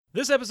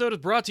This episode is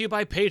brought to you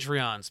by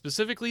Patreon,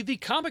 specifically the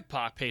Comic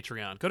Pop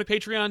Patreon. Go to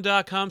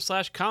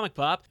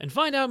patreon.com/comicpop and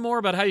find out more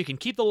about how you can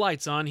keep the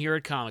lights on here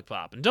at Comic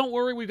Pop. And don't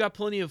worry, we've got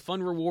plenty of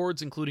fun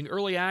rewards, including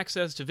early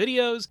access to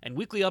videos and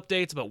weekly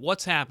updates about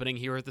what's happening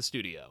here at the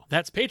studio.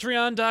 That's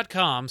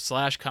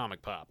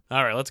patreon.com/comicpop.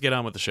 All right, let's get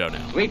on with the show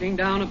now. Sweeping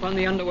down upon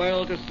the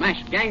underworld to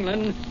smash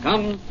gangland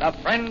comes the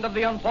friend of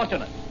the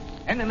unfortunate,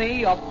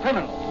 enemy of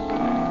criminals.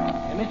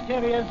 A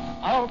mysterious,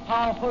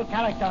 all-powerful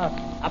character,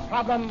 a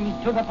problem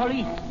to the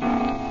police,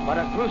 but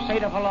a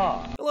crusader for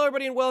law. Hello,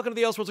 everybody, and welcome to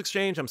the Elseworlds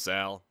Exchange. I'm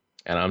Sal.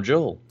 And I'm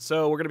Joel.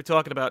 So we're going to be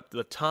talking about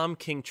the Tom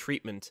King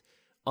treatment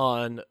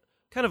on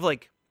kind of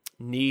like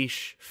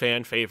niche,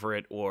 fan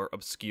favorite, or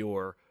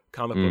obscure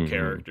comic book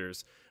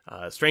characters.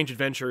 Strange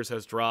Adventures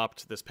has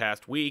dropped this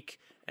past week,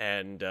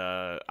 and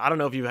I don't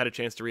know if you've had a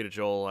chance to read it,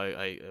 Joel.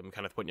 I am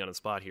kind of putting you on the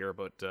spot here,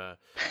 but...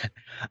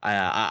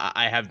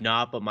 I have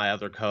not, but my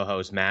other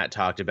co-host, Matt,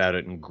 talked about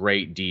it in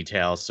great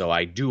detail, so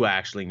I do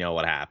actually know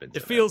what happened.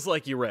 It feels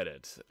like you read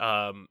it.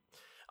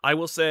 I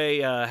will say,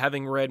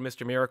 having read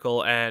Mr.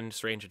 Miracle and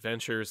Strange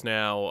Adventures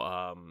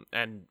now,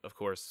 and, of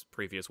course,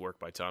 previous work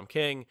by Tom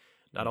King,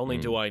 not only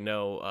do I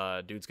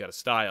know dude's got a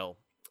style,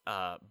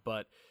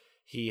 but...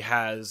 he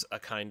has a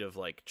kind of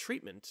like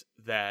treatment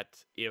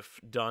that, if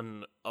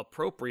done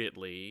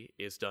appropriately,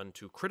 is done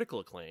to critical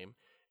acclaim,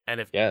 and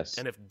if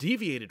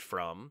deviated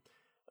from,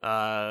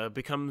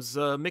 becomes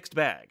a mixed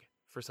bag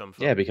for some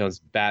folks. Yeah, it becomes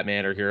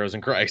Batman or Heroes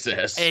in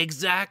Crisis.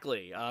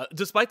 Exactly.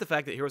 Despite the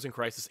fact that Heroes in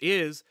Crisis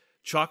is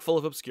chock full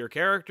of obscure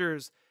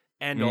characters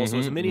and also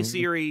is a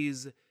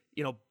miniseries,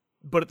 you know,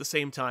 but at the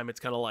same time, it's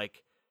kind of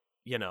like,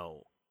 you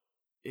know,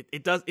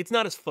 it's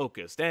not as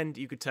focused, and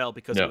you could tell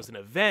because it was an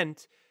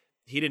event.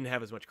 He didn't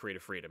have as much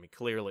creative freedom. He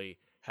clearly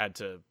had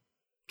to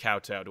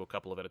kowtow to a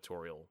couple of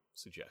editorial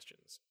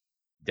suggestions.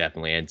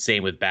 Definitely. And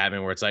same with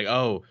Batman, where it's like,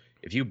 oh,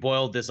 if you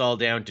boiled this all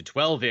down to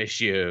 12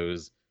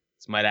 issues,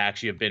 this might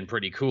actually have been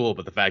pretty cool,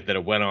 but the fact that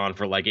it went on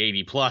for like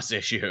 80 plus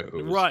issues.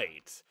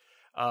 Right.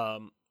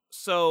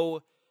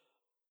 So,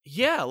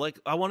 yeah, like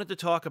I wanted to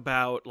talk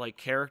about like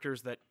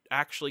characters that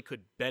actually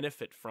could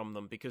benefit from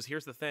them, because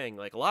here's the thing,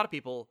 like a lot of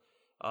people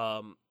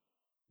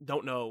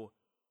don't know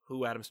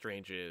who Adam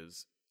Strange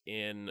is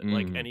in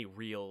like any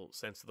real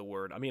sense of the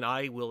word. I mean,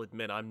 I will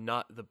admit I'm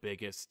not the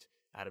biggest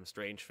Adam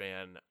Strange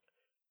fan.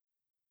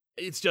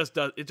 It just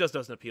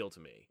doesn't appeal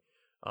to me,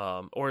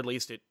 or at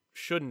least it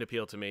shouldn't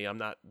appeal to me. I'm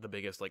not the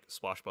biggest like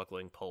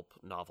swashbuckling pulp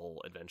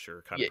novel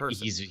adventure kind of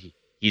person.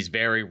 He's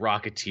very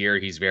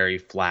Rocketeer. He's very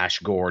Flash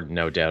Gordon,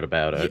 no doubt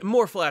about it. Yeah,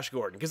 more Flash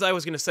Gordon, because I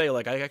was going to say,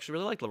 like, I actually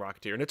really like the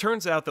Rocketeer. And it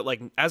turns out that,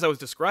 like, as I was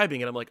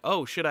describing it, I'm like,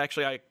 oh, shit,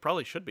 actually, I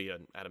probably should be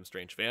an Adam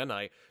Strange fan.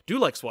 I do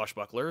like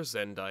swashbucklers,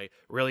 and I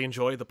really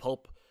enjoy the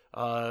pulp,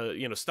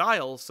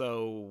 style,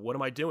 so what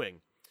am I doing?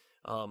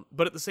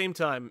 But at the same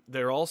time,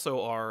 there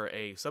also are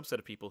a subset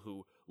of people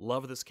who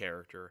love this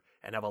character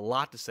and have a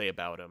lot to say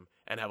about him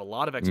and have a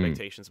lot of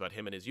expectations about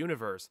him and his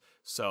universe,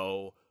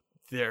 so...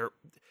 They're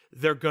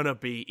gonna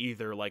be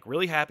either like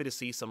really happy to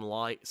see some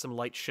light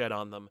shed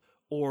on them,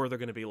 or they're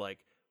gonna be like,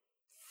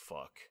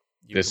 "Fuck,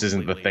 this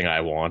isn't the thing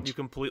I want. You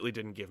completely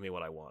didn't give me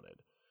what I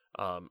wanted."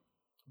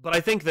 But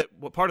I think that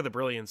what part of the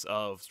brilliance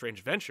of Strange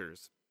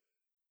Adventures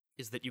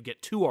is that you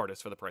get two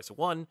artists for the price of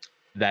one.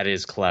 That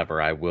is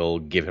clever. I will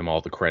give him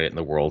all the credit in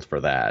the world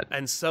for that.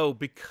 And so,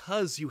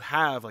 because you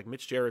have like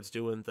Mitch Gerard's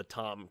doing the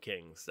Tom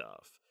King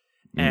stuff,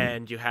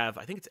 and you have,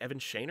 I think it's Evan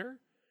Shaner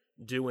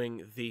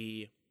doing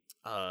the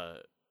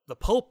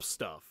pulp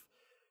stuff,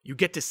 you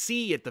get to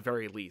see at the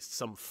very least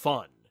some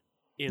fun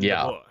in the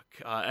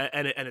book,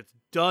 and it's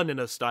done in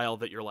a style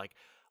that you're like,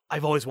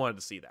 I've always wanted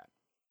to see that.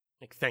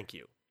 Like, thank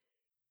you.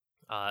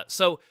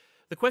 So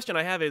the question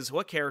I have is,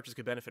 what characters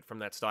could benefit from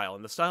that style?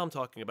 And the style I'm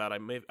talking about, I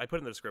put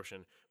in the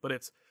description, but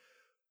it's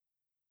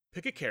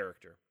pick a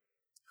character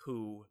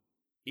who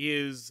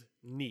is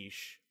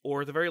niche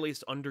or at the very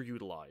least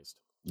underutilized.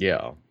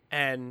 Yeah.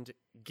 And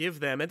give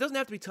them, it doesn't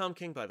have to be Tom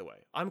King, by the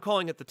way. I'm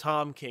calling it the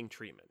Tom King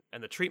treatment.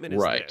 And the treatment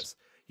is this.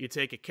 You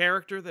take a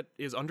character that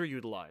is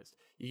underutilized,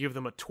 you give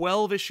them a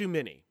 12-issue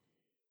mini,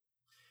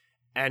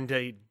 and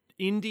a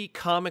indie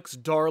comics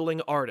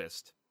darling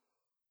artist,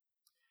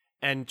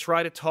 and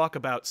try to talk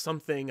about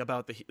something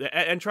about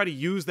and try to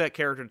use that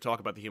character to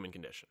talk about the human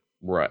condition.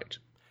 Right.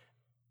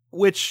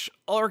 Which,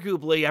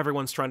 arguably,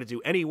 everyone's trying to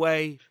do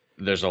anyway.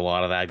 There's a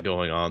lot of that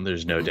going on.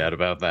 There's no doubt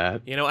about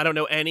that. You know, I don't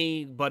know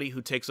anybody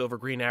who takes over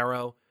Green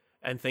Arrow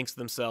and thinks to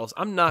themselves,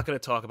 I'm not going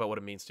to talk about what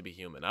it means to be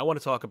human. I want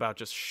to talk about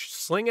just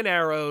slinging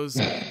arrows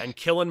and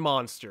killing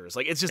monsters.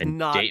 Like, it's just and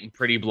not... dating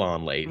pretty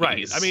blonde ladies.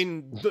 Right. I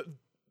mean,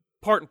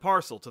 part and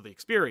parcel to the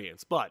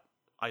experience, but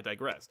I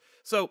digress.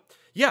 So,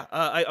 yeah,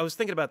 I was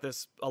thinking about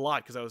this a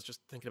lot because I was just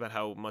thinking about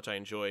how much I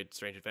enjoyed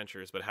Strange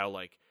Adventures, but how,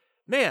 like,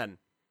 man,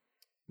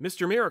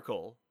 Mr.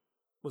 Miracle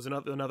was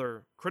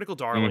another critical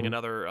darling,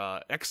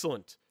 another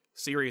excellent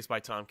series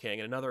by Tom King,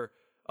 and another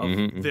of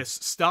this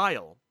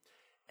style.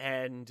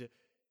 And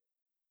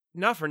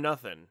not for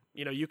nothing,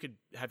 you know, you could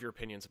have your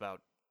opinions about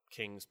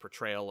King's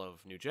portrayal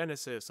of New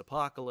Genesis,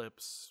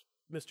 Apocalypse,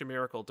 Mr.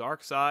 Miracle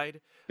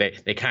Darkseid.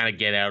 They kind of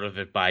get out of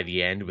it by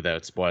the end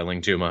without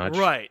spoiling too much.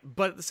 Right.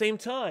 But at the same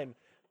time,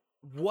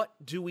 what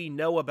do we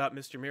know about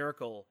Mr.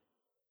 Miracle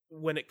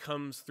when it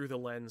comes through the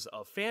lens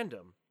of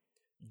fandom?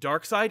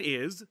 Darkseid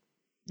is.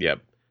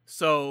 Yep.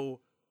 So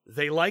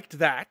they liked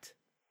that.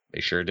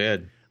 They sure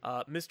did.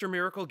 Mr.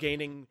 Miracle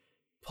gaining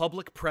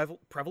public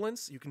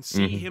prevalence. You can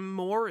see him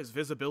more. His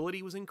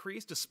visibility was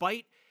increased,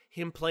 despite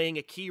him playing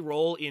a key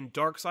role in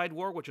Darkseid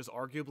War, which is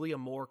arguably a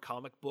more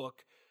comic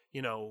book,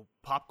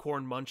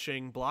 popcorn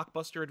munching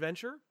blockbuster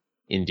adventure.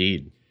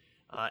 Indeed.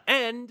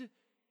 And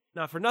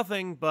not for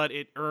nothing, but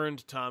it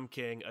earned Tom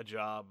King a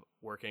job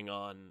working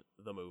on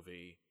the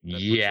movie that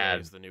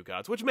portrays the New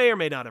Gods, which may or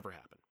may not ever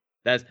happen.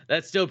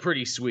 That's still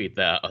pretty sweet,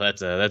 though.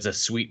 That's a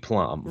sweet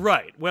plum.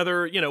 Right.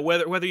 Whether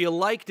you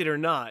liked it or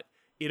not,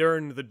 it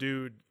earned the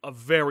dude a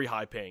very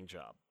high paying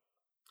job.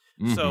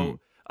 So,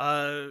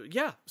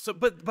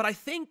 but I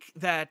think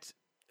that,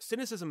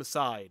 cynicism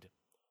aside,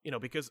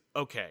 because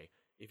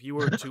if you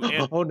were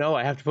to oh no,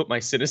 I have to put my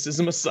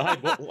cynicism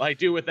aside. What will I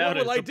do without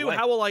it? What will I do?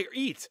 How will I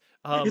eat?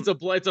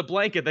 It's a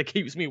blanket that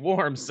keeps me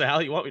warm,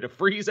 Sal. You want me to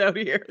freeze out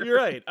here? You're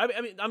right.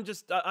 I mean,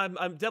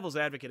 I'm devil's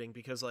advocating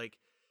because,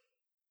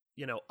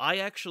 I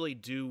actually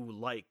do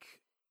like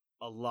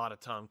a lot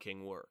of Tom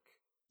King work.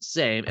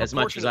 Same, as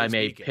much as I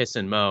may piss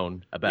and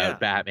moan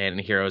about Batman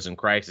and Heroes in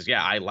Crisis.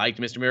 Yeah, I liked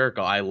Mr.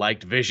 Miracle. I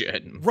liked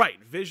Vision.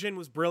 Right. Vision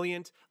was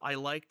brilliant. I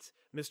liked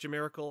Mr.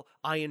 Miracle.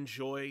 I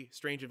enjoy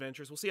Strange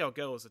Adventures. We'll see how it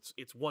goes.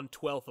 It's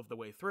 1/12 of the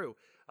way through.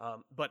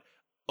 But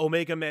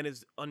Omega Men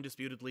is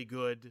undisputedly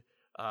good.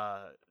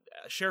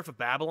 Sheriff of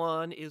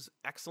Babylon is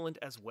excellent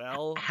as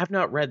well. I have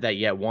not read that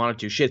yet. Wanted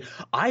to. Shit,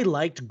 I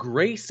liked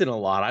Grayson a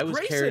lot. I was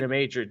carrying a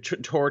major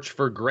torch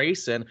for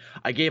Grayson.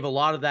 I gave a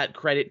lot of that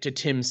credit to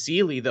Tim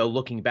Seeley, though.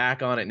 Looking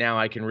back on it now,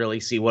 I can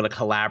really see what a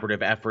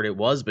collaborative effort it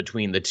was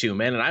between the two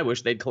men, and I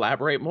wish they'd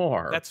collaborate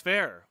more. That's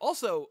fair.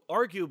 Also,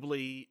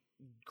 arguably,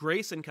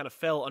 Grayson kind of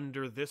fell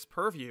under this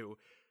purview,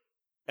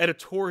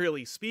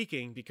 editorially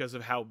speaking, because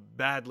of how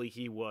badly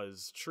he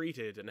was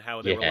treated and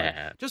how they were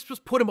like,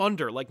 just put him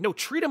under.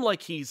 Treat him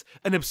like he's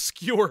an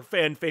obscure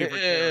fan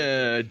favorite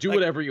character. Do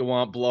whatever you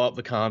want, blow up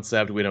the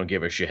concept, we don't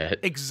give a shit.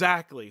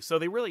 Exactly. So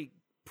they really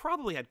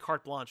probably had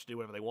carte blanche to do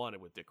whatever they wanted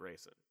with Dick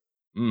Grayson.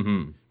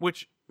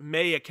 Which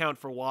may account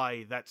for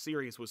why that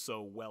series was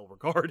so well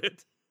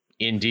regarded.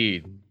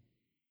 Indeed.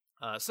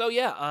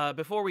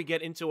 Before we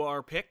get into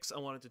our picks, I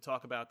wanted to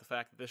talk about the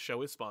fact that this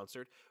show is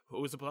sponsored.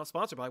 Who is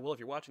sponsored by? Well, if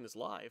you're watching this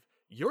live,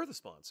 you're the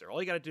sponsor.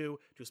 All you got to do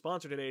to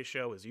sponsor today's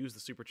show is use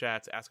the super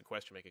chats, ask a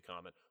question, make a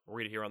comment. We'll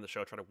read it here on the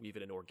show, try to weave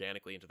it in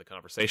organically into the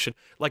conversation,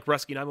 like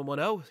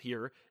Brusky9110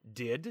 here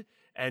did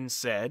and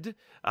said.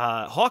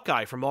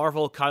 Hawkeye for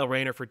Marvel, Kyle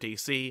Rayner for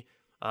DC.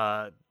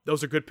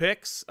 Those are good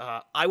picks.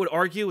 I would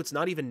argue it's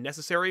not even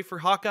necessary for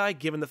Hawkeye,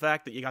 given the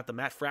fact that you got the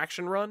Matt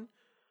Fraction run.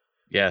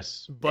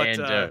 Yes,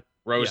 but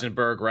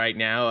Rosenberg right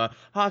now,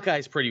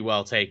 Hawkeye's pretty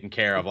well taken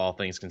care of, all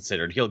things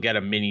considered. He'll get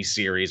a mini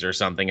series or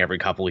something every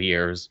couple of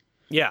years.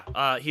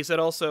 Yeah, he said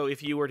also,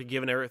 if you were to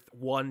give an Earth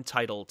one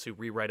title to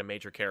rewrite a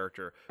major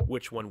character,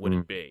 which one would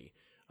it be?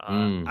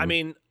 I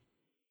mean,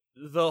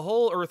 the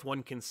whole Earth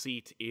One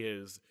conceit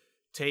is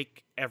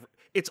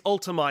it's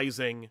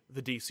ultimizing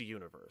the DC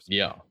universe.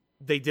 Yeah,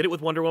 they did it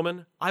with Wonder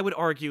Woman. I would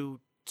argue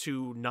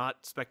to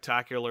not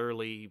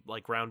spectacularly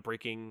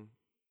groundbreaking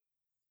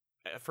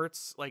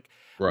efforts.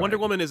 Wonder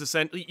Woman is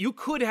essentially, you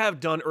could have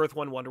done Earth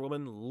One Wonder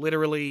Woman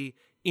literally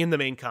in the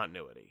main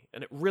continuity,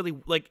 and it really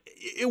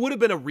it would have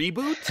been a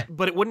reboot,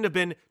 but it wouldn't have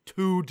been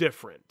too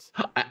different.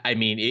 I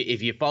mean,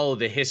 if you follow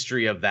the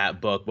history of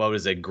that book, what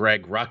was it?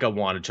 Greg Rucka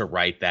wanted to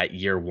write that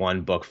Year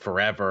One book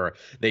forever.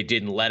 They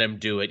didn't let him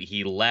do it.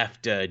 He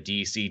left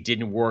DC,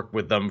 didn't work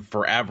with them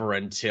forever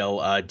until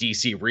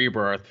DC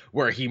Rebirth,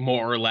 where he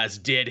more or less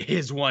did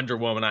his Wonder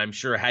Woman. I'm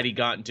sure had he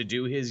gotten to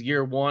do his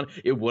Year One,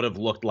 it would have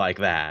looked like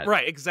that.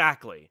 Right,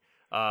 exactly.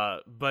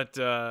 But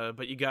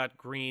you got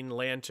Green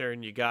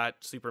Lantern, you got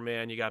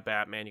Superman, you got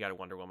Batman, you got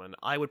Wonder Woman.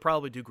 I would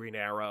probably do Green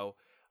Arrow.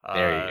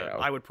 There you go.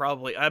 I would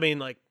probably, I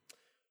don't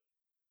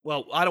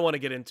want to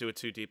get into it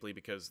too deeply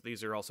because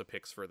these are also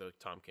picks for the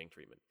Tom King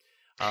treatment.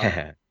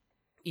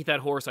 Eat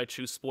That Horse, I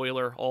choose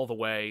spoiler all the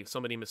way.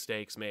 So many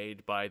mistakes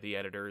made by the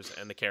editors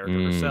and the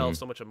character herself.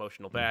 So much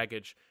emotional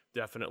baggage.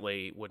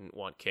 Definitely wouldn't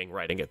want King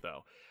writing it,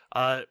 though.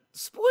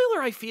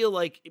 Spoiler, I feel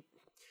like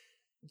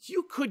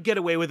you could get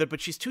away with it, but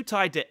she's too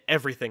tied to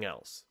everything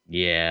else.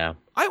 Yeah.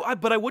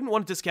 But I wouldn't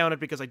want to discount it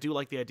because I do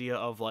like the idea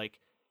of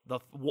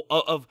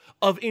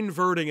of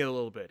inverting it a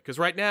little bit. Because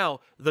right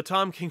now, the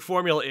Tom King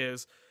formula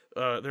is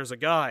there's a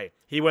guy,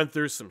 he went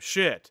through some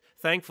shit.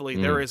 Thankfully,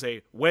 there is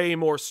a way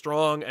more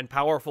strong and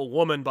powerful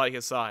woman by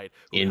his side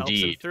who helps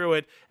him through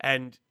it,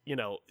 and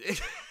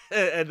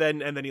and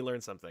then he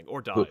learns something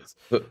or dies.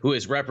 Who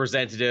is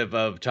representative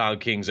of Tom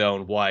King's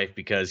own wife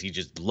because he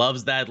just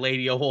loves that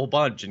lady a whole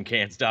bunch and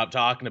can't stop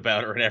talking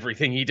about her and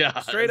everything he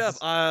does. Straight up,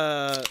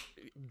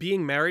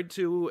 being married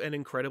to an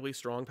incredibly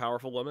strong,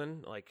 powerful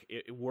woman,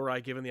 were I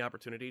given the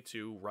opportunity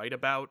to write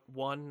about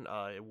one,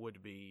 it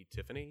would be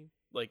Tiffany.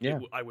 Like, Yeah.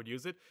 I would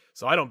use it.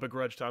 So I don't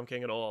begrudge Tom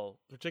King at all,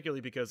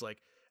 particularly because,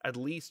 like, at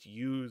least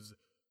use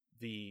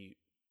the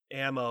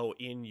ammo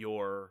in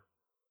your,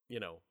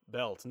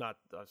 belt. Not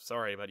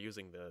sorry about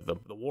using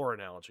the war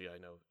analogy. I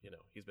know,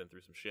 he's been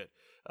through some shit.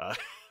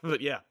 But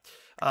yeah.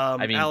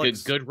 I mean,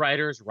 Alex, good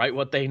writers write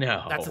what they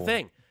know. that's the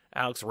thing.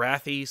 Alex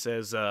Rathy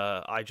says,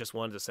 I just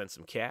wanted to send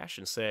some cash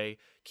and say,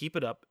 keep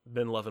it up.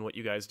 Been loving what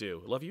you guys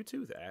do. Love you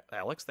too,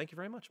 Alex. Thank you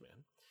very much,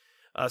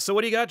 man. So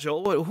what do you got,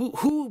 Joel?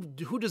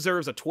 Who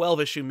deserves a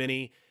 12-issue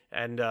mini?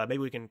 And maybe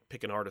we can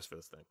pick an artist for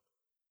this thing.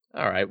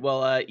 All right.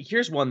 Well,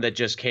 here's one that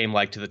just came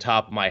like to the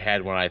top of my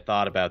head when I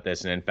thought about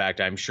this. And in fact,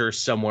 I'm sure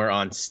somewhere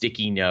on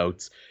sticky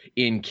notes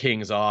in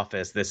King's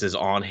office, this is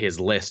on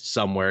his list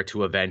somewhere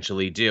to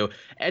eventually do.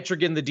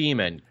 Etrigan the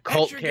Demon,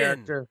 cult Etrigan!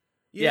 character.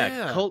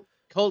 Yeah.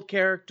 Cult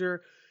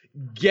character.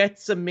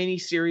 Gets a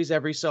miniseries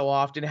every so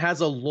often,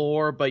 has a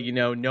lore, but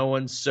no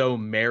one's so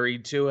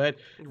married to it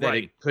that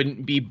Right. it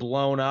couldn't be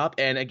blown up.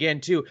 And again,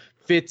 too,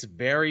 fits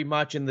very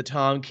much in the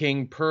Tom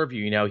King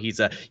purview. He's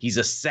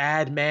a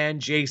sad man,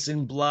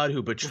 Jason Blood,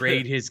 who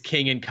betrayed his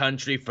king and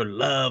country for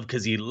love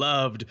because he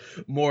loved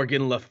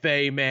Morgan Le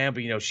Fay, man.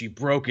 But she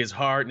broke his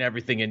heart and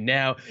everything, and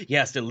now he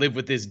has to live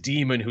with this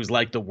demon who's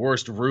like the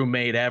worst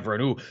roommate ever.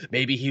 And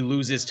maybe he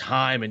loses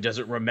time and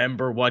doesn't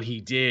remember what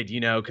he did,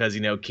 because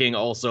King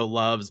also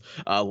loves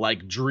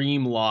like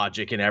dream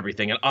logic and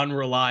everything, and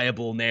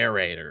unreliable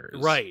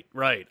narrators. Right.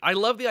 I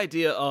love the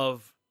idea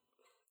of.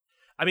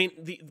 I mean,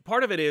 the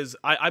part of it is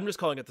I'm just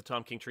calling it the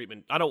Tom King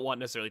treatment. I don't want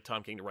necessarily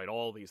Tom King to write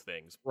all these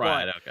things,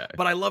 Right. But, Okay.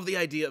 But I love the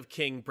idea of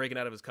King breaking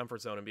out of his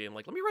comfort zone and being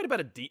like, let me write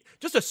about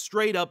just a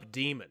straight up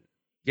demon,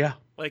 Yeah.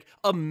 like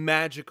a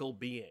magical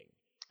being.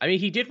 I mean,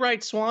 he did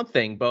write Swamp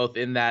Thing both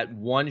in that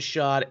one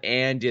shot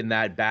and in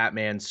that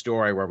Batman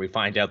story where we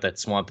find out that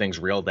Swamp Thing's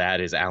real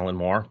dad is Alan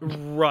Moore.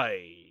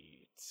 Right.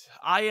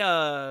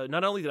 I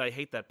not only did I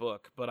hate that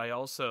book, but I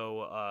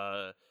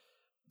also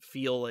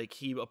feel like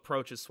he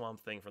approaches Swamp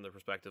Thing from the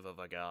perspective of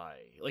a guy.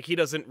 Like, he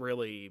doesn't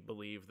really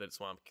believe that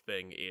Swamp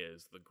Thing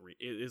is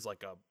is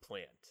like a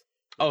plant.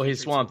 Like, Oh, he his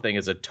treats Swamp Thing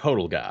is a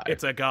total guy.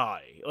 It's a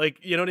guy. Like,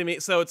 you know what I mean?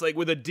 So it's like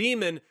with a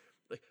demon,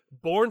 like,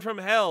 born from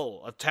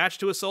hell, attached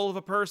to a soul of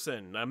a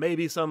person.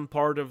 Maybe some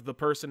part of the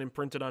person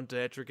imprinted onto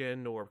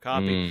Etrigan or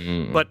copied.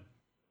 Mhm. But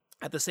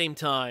at the same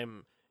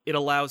time, it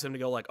allows him to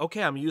go like,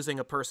 okay, I'm using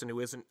a person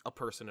who isn't a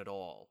person at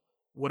all.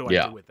 What do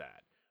I do with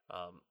that?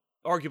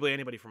 Arguably,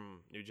 anybody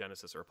from New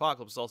Genesis or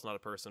Apocalypse is also not a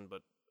person,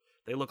 but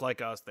they look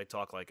like us. They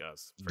talk like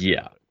us. Forget Yeah.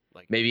 about it.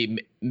 Like,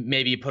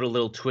 Maybe you put a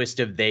little twist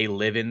of they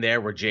live in there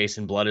where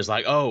Jason Blood is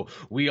like, oh,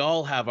 we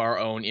all have our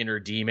own inner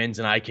demons,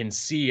 and I can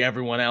see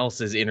everyone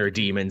else's inner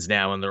demons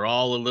now, and they're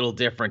all a little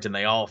different, and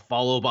they all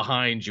follow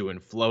behind you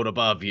and float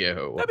above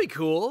you. that'd be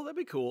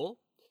cool.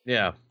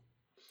 Yeah.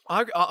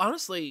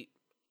 Honestly,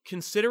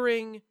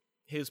 considering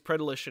his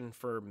predilection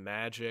for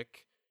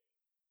magic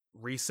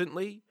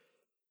recently,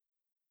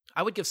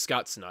 I would give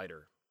Scott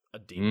Snyder a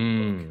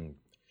demon book.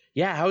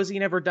 Yeah, how has he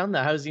never done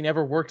that? How has he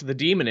never worked the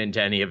demon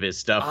into any of his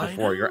stuff I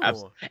before?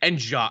 know. And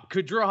Jock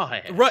could draw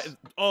it. Right.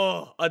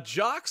 Oh, a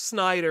Jock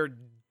Snyder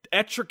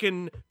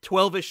Etrigan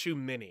 12-issue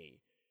mini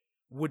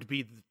would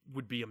be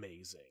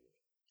amazing.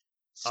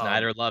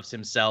 Snyder loves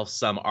himself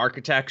some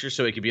architecture,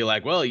 so he could be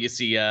like, well, you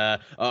see,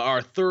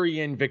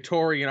 Arthurian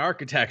Victorian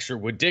architecture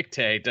would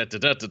dictate,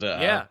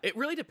 Yeah, it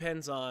really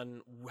depends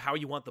on how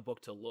you want the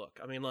book to look.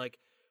 I mean, like,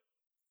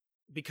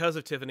 because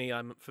of Tiffany,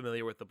 I'm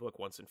familiar with the book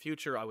Once and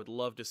Future. I would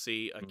love to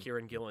see a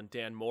Kieran Gillen,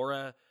 Dan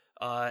Mora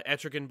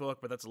Etrigan book,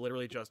 but that's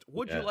literally just,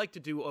 would you like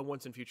to do a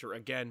Once and Future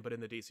again, but in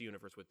the DC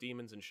universe with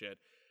demons and shit?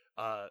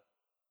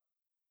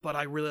 But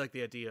I really like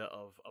the idea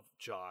of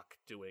Jock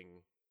doing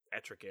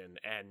Etrigan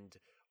and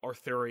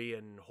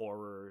Arthurian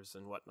horrors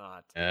and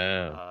whatnot.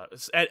 And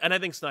I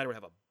think Snyder would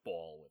have a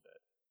ball with it.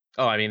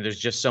 Oh, I mean, there's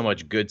just so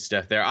much good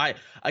stuff there.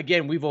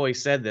 We've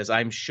always said this.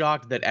 I'm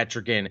shocked that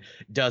Etrigan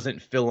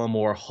doesn't fill a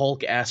more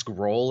Hulk-esque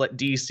role at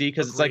DC,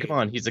 because it's like, come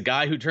on, he's a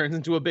guy who turns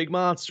into a big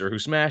monster who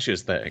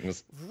smashes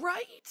things.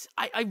 Right.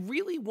 I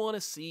really want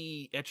to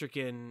see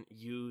Etrigan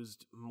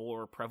used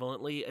more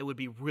prevalently. It would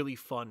be really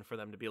fun for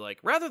them to be like,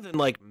 rather than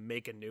like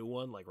make a new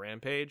one like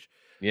Rampage.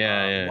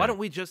 Yeah. Why don't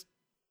we just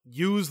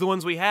use the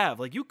ones we have?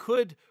 Like, you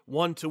could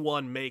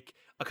one-to-one make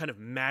a kind of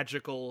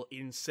magical,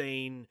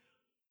 insane,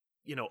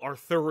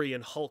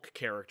 Arthurian Hulk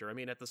character. I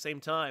mean, at the same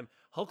time,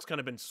 Hulk's kind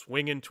of been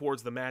swinging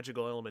towards the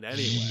magical element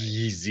anyway.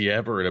 Easy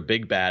ever in a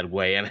big bad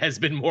way, and has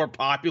been more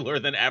popular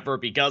than ever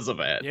because of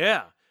it.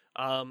 Yeah.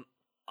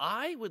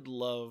 I would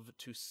love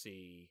to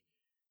see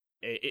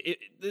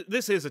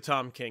this is a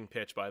Tom King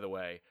pitch, by the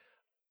way,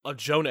 a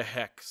Jonah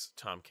Hex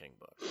Tom King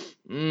book.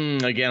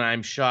 Again,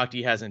 I'm shocked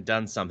he hasn't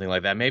done something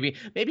like that. Maybe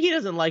he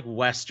doesn't like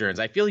Westerns.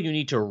 I feel you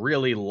need to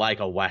really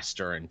like a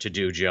Western to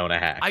do Jonah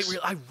Hex.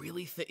 I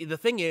really think the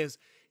thing is,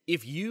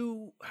 if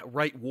you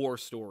write war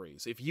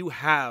stories, if you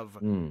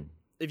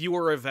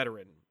were a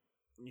veteran,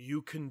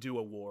 you can do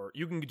a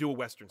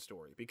Western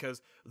story,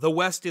 because the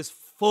West is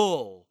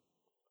full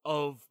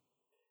of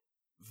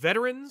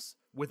veterans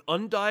with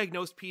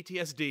undiagnosed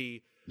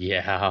PTSD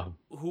Yeah.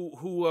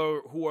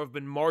 who have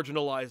been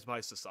marginalized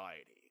by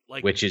society.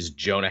 Like, Which is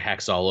Jonah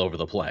Hex all over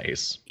the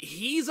place.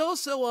 he's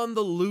also on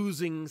the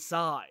losing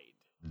side.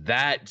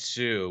 That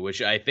too,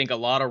 which I think a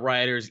lot of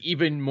writers,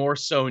 even more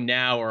so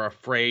now, are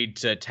afraid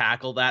to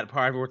tackle that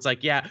part where it's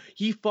like, yeah,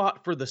 he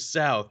fought for the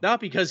South,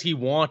 not because he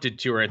wanted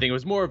to or anything. It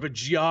was more of a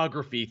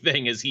geography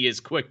thing, as he is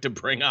quick to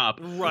bring up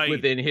Right.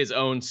 within his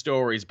own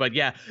stories. But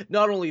yeah,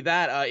 not only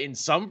that, in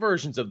some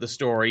versions of the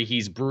story,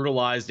 he's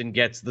brutalized and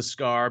gets the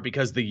scar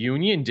because the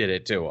Union did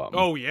it to him.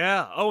 Oh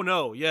yeah. Oh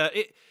no. Yeah.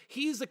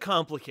 He's a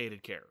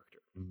complicated character.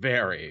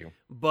 Very.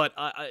 But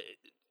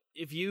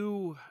if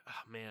you,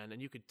 oh, man,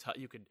 and you could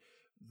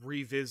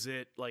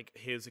revisit like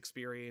his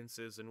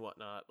experiences and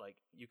whatnot. Like,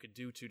 you could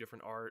do two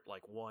different art,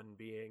 like one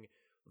being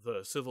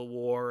the Civil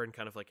War and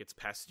kind of like its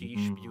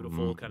pastiche,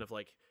 beautiful, kind of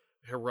like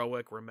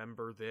heroic,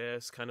 remember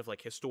this kind of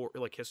like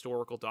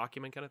historical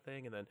document kind of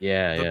thing, and then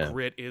the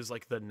grit is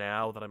like the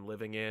now that I'm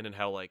living in, and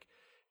how like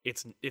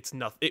it's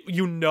nothing.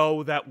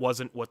 That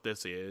wasn't what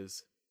this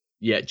is.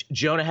 Yeah,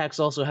 Jonah Hex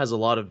also has a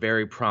lot of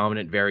very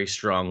prominent, very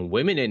strong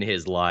women in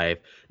his life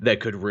that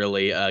could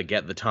really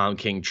get the Tom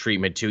King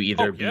treatment too.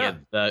 Either be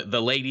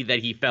the lady that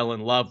he fell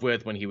in love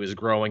with when he was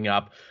growing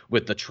up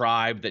with the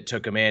tribe that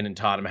took him in and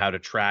taught him how to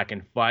track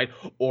and fight,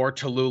 or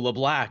Tallulah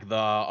Black,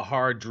 the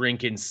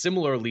hard-drinking,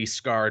 similarly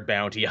scarred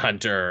bounty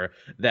hunter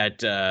that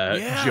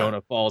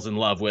Jonah falls in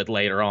love with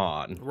later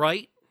on.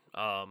 Right.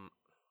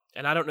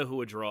 And I don't know who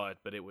would draw it,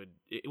 but it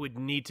would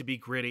need to be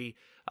gritty.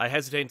 I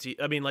hesitate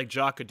to. I mean, like,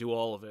 Jock could do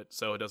all of it,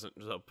 so it doesn't.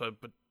 But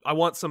I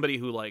want somebody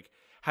who like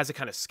has a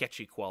kind of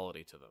sketchy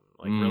quality to them,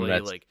 like really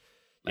like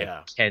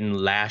Ken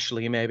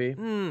Lashley, maybe.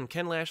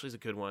 Ken Lashley's a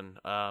good one.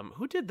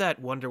 Who did that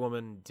Wonder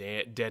Woman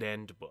Dead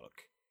End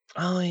book?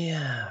 Oh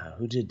yeah,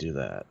 who did do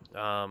that?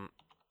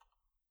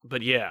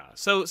 But yeah,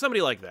 so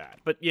somebody like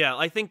that. But yeah,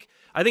 I think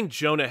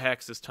Jonah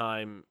Hex's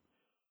time.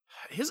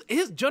 His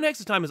Jonah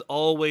Hex's time is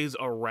always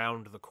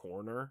around the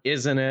corner,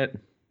 isn't it?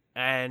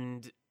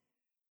 And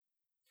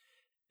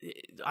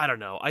I don't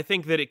know. I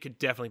think that it could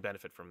definitely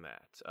benefit from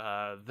that.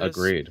 This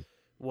Agreed.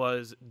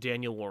 Was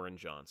Daniel Warren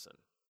Johnson.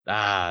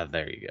 Ah,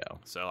 there you go.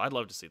 So I'd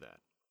love to see that.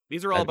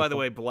 These are all, by the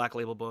way, Black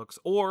Label books.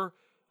 Or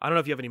I don't know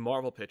if you have any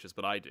Marvel pitches,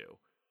 but I do.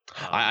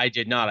 I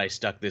did not. I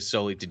stuck this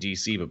solely to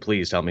DC, but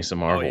please tell me some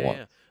Marvel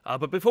ones.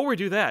 But before we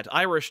do that,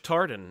 Irish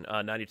Tartan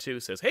 92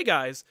 says, "Hey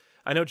guys,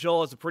 I know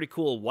Joel has a pretty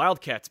cool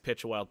Wildcats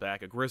pitch a while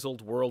back. A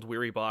grizzled,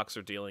 world-weary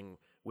boxer dealing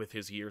with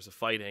his years of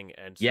fighting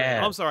and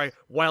I'm sorry,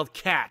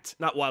 Wildcat,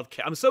 not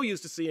Wildcat. I'm so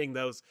used to seeing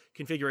those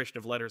configuration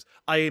of letters,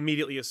 I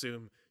immediately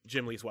assume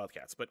Jim Lee's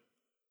Wildcats. But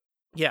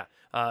yeah,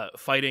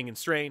 fighting and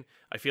strain.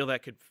 I feel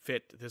that could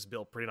fit this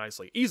bill pretty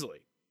nicely,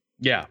 easily.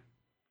 Yeah.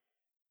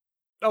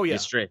 Oh yeah.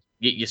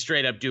 You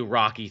straight up do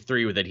Rocky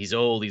 3 with it. He's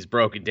old, he's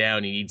broken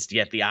down, he needs to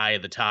get the eye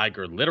of the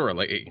tiger,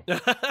 literally.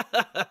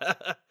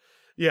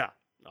 Yeah,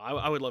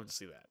 I would love to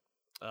see that.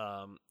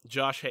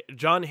 John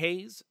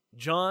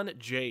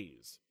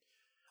Jays.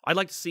 I'd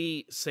like to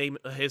see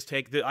his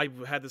take. I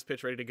had this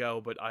pitch ready to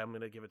go, but I'm going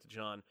to give it to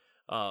John.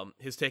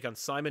 His take on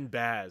Simon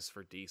Baz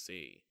for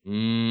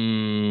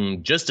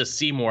DC. Just to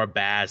see more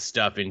Baz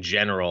stuff in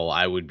general,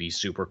 I would be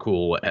super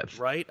cool with.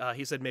 Right?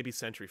 He said maybe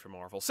Sentry for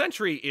Marvel.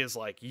 Sentry is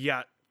like,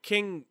 yeah,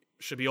 King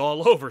should be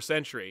all over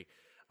Sentry.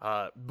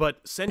 But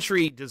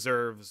Sentry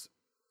deserves...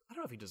 I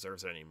don't know if he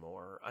deserves it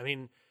anymore. I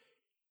mean,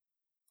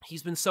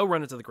 he's been so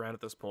run into the ground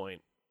at this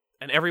point.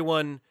 And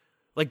everyone...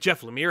 Like,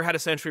 Jeff Lemire had a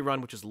Sentry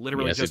run, which is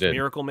literally just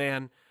Miracle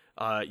Man.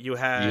 You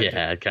had...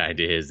 Yeah, it kind of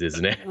is,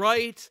 isn't it?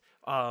 Right?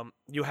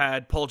 You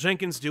had Paul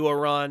Jenkins do a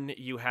run.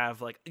 You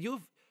have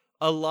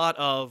a lot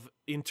of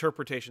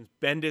interpretations.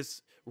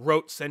 Bendis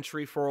wrote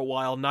Sentry for a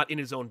while, not in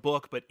his own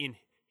book, but in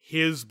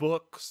his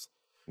books.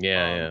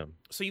 Yeah.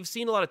 So you've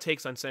seen a lot of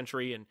takes on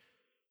Sentry, and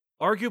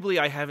arguably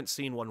I haven't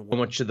seen one. So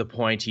much to the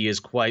point he is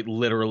quite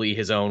literally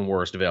his own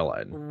worst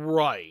villain.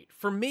 Right.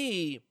 For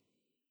me,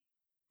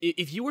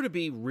 if you were to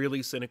be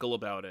really cynical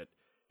about it,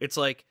 it's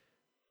like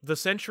the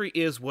Sentry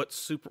is what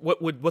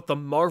the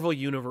Marvel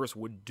universe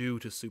would do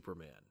to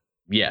Superman.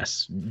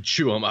 Yes,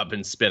 chew him up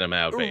and spit him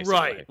out, basically.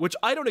 Right, which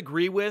I don't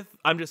agree with.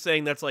 I'm just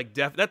saying that's like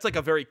that's like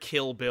a very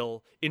Kill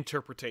Bill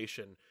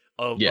interpretation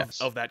of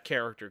that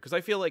character, because I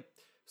feel like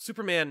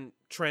Superman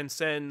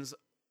transcends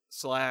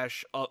 /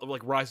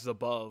 like rises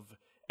above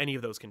any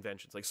of those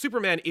conventions. Like,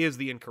 Superman is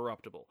the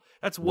incorruptible.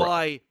 That's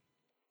why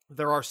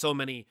there are so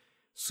many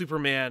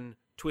Superman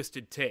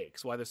twisted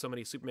takes, why there's so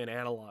many Superman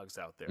analogs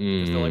out there,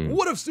 because they're like,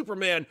 what if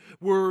Superman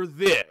were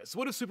this?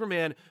 What if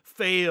Superman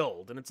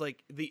failed? And it's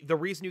like, the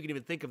reason you can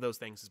even think of those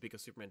things is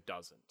because Superman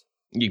doesn't.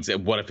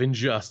 What if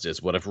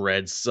Injustice? What if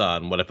Red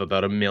Sun? What if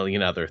about a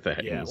million other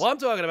things? Yeah, well, I'm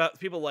talking about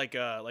people like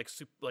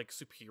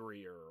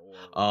Superior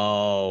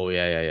or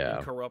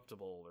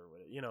Incorruptible,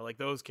 or like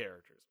those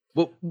characters.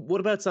 Well, what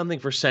about something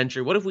for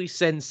Sentry? What if we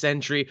send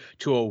Sentry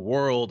to a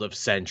world of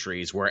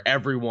Sentries where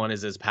everyone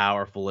is as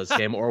powerful as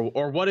him?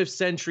 or what if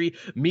Sentry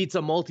meets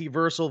a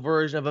multiversal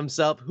version of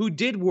himself who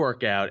did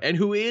work out and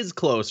who is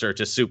closer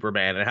to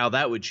Superman, and how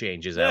that would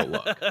change his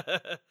outlook?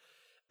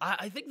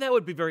 I think that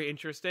would be very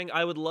interesting.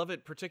 I would love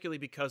it, particularly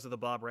because of the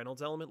Bob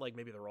Reynolds element. Like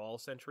maybe they're all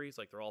sentries,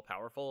 like they're all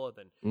powerful, and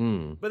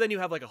then but then you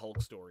have like a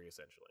Hulk story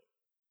essentially.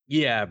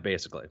 Yeah,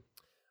 basically.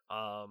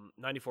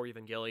 94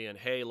 Evangelion.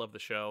 Hey, love the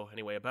show.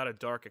 Anyway, about a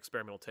dark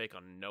experimental take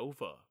on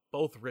Nova.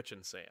 Both Rich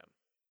and Sam.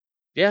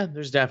 Yeah,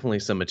 there's definitely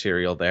some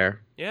material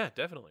there. Yeah,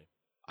 definitely.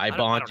 I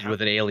bonded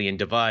with an alien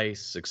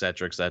device,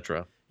 etc.,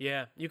 etc.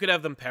 Yeah, you could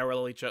have them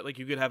parallel each other. Like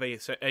you could have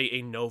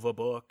a Nova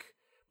book,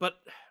 but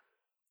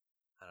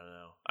I don't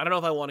know. I don't know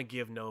if I want to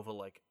give Nova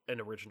like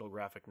an original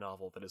graphic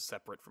novel that is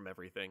separate from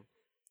everything.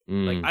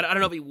 Like I don't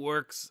know if he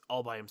works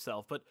all by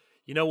himself, but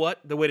you know what?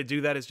 The way to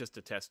do that is just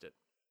to test it.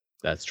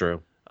 That's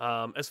true.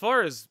 As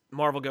far as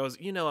Marvel goes,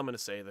 I'm going to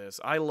say this.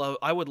 I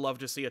would love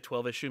to see a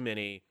 12-issue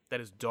mini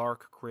that is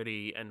dark,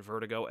 gritty, and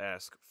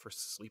Vertigo-esque for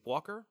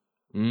Sleepwalker.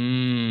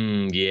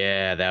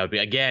 Yeah, that would be,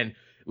 again,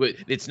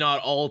 it's not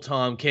all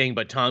Tom King,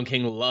 but Tom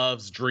King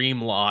loves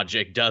dream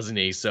logic, doesn't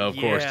he? So, of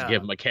course, to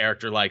give him a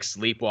character like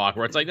Sleepwalker,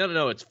 where it's like,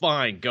 no, it's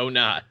fine, go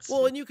nuts.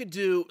 Well, and you could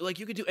do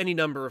any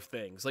number of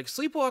things. Like,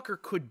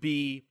 Sleepwalker could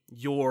be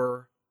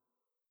your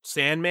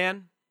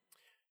Sandman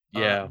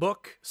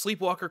book.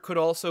 Sleepwalker could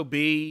also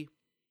be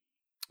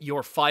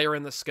your Fire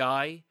in the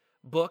Sky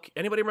book.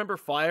 Anybody remember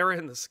Fire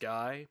in the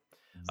Sky?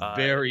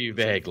 Very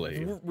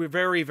vaguely.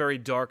 Very, very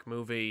dark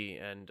movie,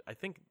 and I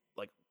think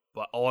like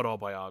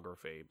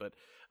autobiography. But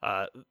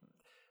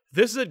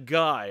this is a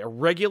guy, a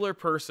regular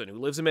person who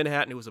lives in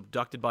Manhattan who was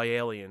abducted by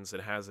aliens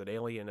and has an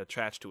alien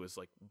attached to his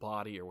like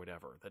body or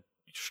whatever that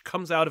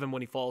comes out of him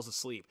when he falls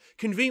asleep.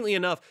 Conveniently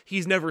enough,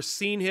 he's never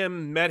seen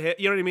him, met him.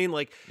 You know what I mean?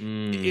 Like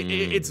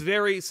it's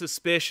very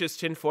suspicious,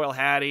 tinfoil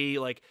hatty.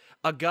 Like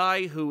a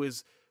guy who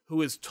is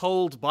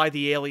told by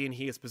the alien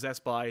he is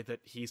possessed by that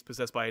he's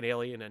possessed by an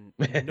alien,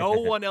 and no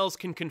one else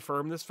can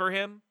confirm this for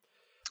him.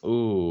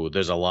 Ooh,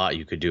 there's a lot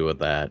you could do with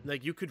that.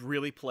 Like, you could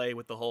really play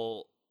with the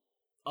whole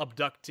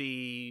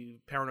abductee,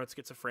 paranoid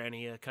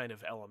schizophrenia kind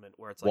of element,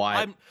 where it's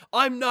like,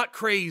 I'm not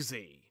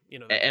crazy.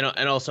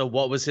 And also,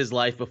 what was his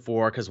life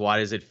before? Because why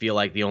does it feel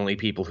like the only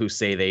people who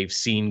say they've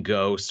seen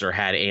ghosts or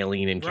had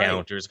alien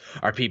encounters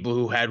are people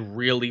who had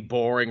really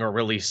boring or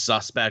really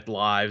suspect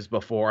lives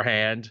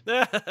beforehand?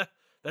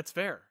 That's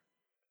fair.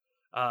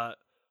 But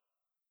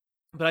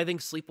I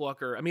think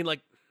Sleepwalker, I mean,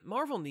 like,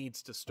 Marvel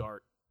needs to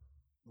start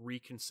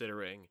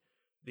reconsidering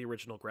the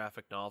original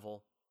graphic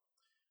novel.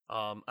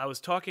 I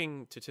was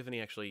talking to Tiffany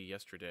actually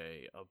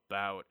yesterday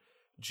about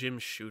Jim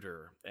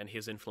Shooter and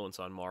his influence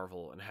on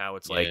Marvel and how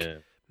it's like,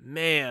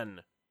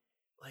 man,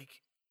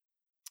 like,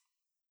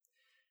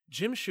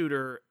 Jim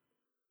Shooter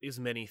is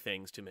many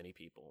things to many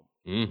people.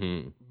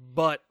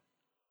 But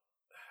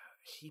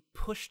he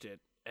pushed it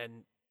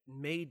and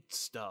made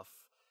stuff.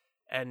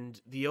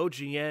 And the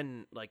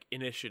OGN like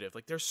initiative,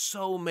 like there's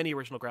so many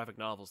original graphic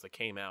novels that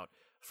came out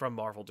from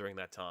Marvel during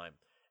that time.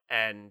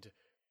 And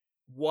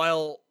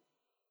while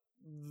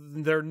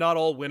they're not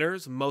all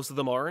winners, most of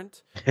them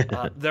aren't.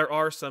 There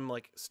are some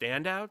like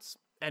standouts,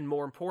 and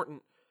more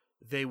important,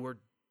 they were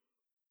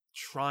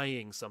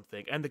trying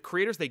something. And the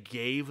creators they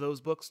gave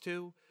those books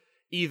to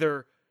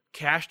either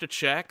cashed a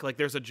check, like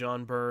there's a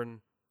John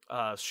Byrne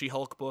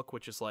She-Hulk book,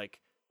 which is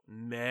like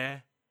meh.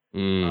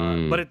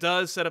 But it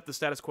does set up the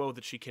status quo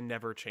that she can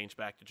never change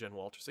back to Jen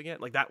Walters again.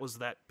 Like that was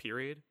that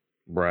period.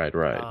 Right.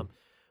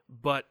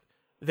 But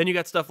then you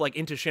got stuff like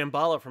Into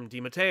Shambhala from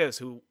DeMatteis,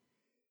 who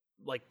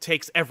like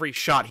takes every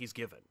shot he's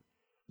given.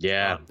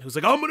 Yeah. Who's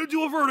like, I'm gonna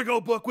do a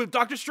Vertigo book with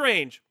Doctor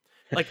Strange.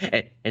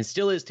 Like, and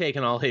still is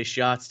taking all his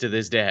shots to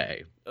this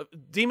day.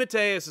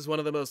 DeMatteis is one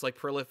of the most like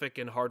prolific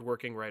and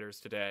hardworking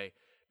writers today,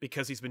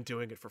 because he's been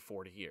doing it for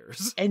 40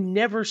 years. And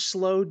never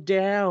slowed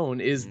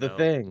down is the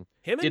thing.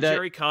 Him and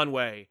Jerry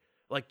Conway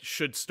like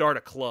should start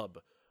a club.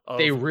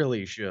 They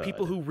really should.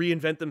 People who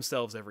reinvent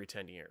themselves every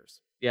 10 years.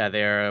 Yeah,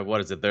 they're,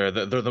 what is it? They're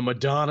the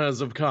Madonnas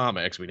of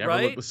comics. We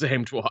never look the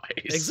same twice.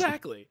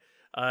 Exactly.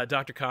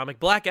 Dr. Comic,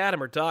 Black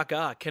Adam or Doc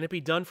Ock, can it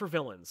be done for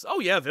villains? Oh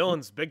yeah,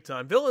 villains, big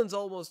time. Villains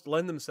almost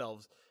lend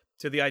themselves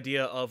to the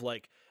idea of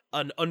like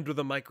an under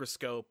the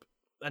microscope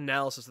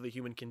analysis of the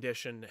human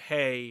condition.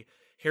 Hey,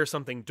 here's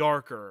something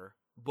darker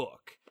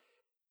book.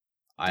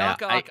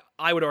 Doc Ock,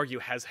 I would argue,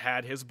 has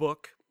had his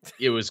book.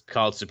 It was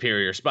called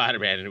Superior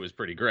Spider-Man, and it was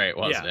pretty great,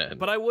 wasn't it?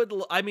 But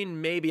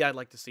maybe I'd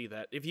like to see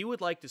that. If you would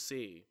like to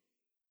see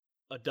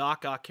a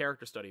Doc Ock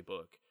character study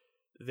book,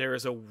 there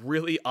is a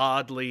really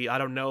oddly, I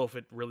don't know if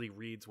it really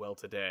reads well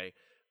today,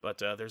 but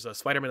there's a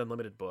Spider-Man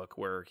Unlimited book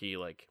where he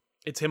like,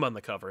 it's him on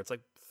the cover. It's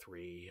like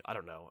 3, I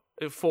don't know,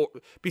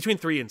 between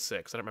 3 and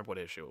 6. I don't remember what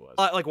issue it was.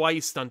 Like why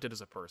he's stunted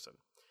as a person.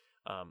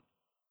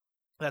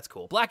 That's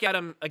cool. Black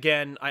Adam,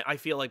 again, I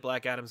feel like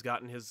Black Adam's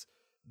gotten his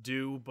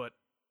due, but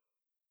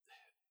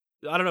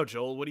I don't know,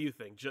 Joel, what do you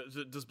think?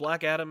 Does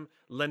Black Adam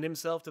lend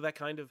himself to that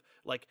kind of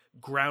like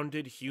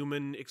grounded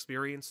human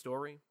experience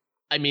story?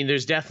 I mean,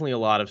 there's definitely a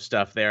lot of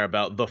stuff there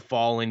about the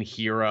fallen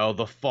hero,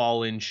 the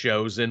fallen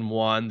chosen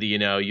one.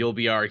 You'll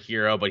be our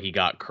hero, but he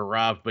got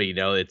corrupt. But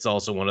it's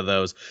also one of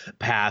those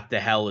path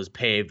to hell is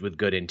paved with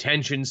good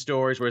intention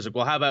stories. Where it's like,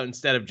 well, how about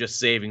instead of just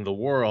saving the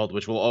world,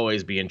 which will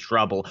always be in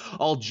trouble,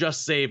 I'll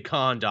just save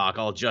Kahndaq.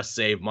 I'll just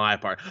save my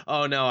part.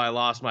 Oh no, I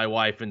lost my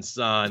wife and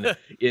son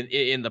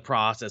in the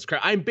process.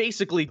 I'm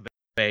basically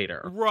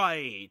Vader.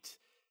 Right.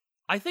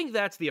 I think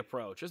that's the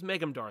approach. Just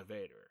make him Darth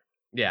Vader.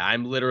 Yeah,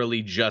 I'm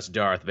literally just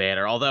Darth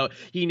Vader, although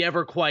he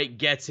never quite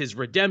gets his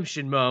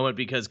redemption moment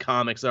because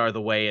comics are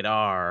the way it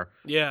are.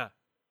 Yeah.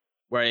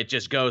 Where it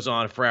just goes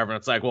on forever, and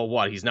it's like, well,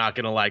 what? He's not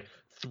gonna,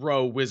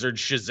 throw Wizard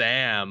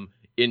Shazam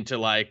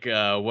into,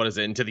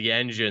 into the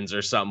engines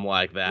or something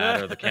like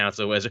that, or the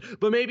Council Wizard.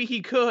 But maybe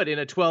he could in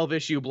a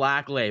 12-issue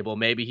Black Label.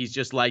 Maybe he's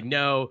just like,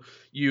 no,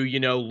 you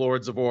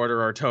Lords of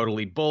Order are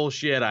totally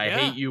bullshit. I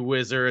hate you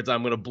wizards.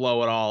 I'm going to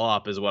blow it all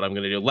up is what I'm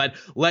going to do.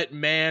 Let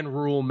man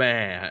rule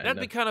man.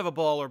 That'd be kind of a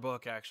baller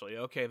book, actually.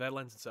 Okay, that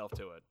lends itself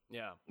to it.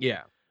 Yeah.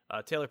 Yeah.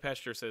 Taylor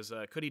Pester says,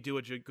 could he do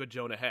a good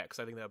Jonah Hex?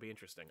 I think that would be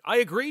interesting. I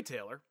agree,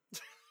 Taylor.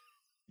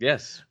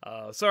 Yes.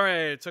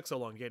 Sorry it took so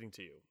long getting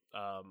to you.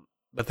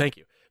 But thank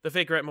you. The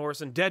fake Grant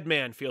Morrison, Dead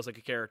Man feels like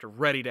a character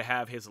ready to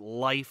have his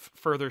life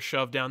further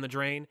shoved down the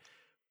drain.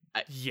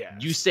 Yes.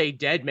 You say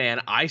Dead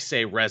Man, I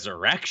say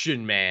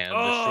Resurrection Man,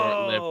 the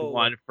short-lived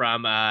one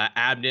from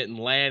Abnett and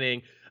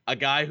Lanning. A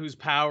guy whose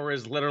power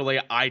is literally,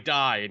 I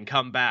die and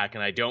come back,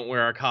 and I don't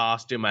wear a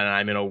costume, and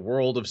I'm in a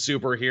world of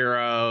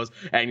superheroes,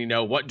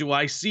 and, what do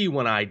I see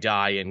when I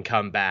die and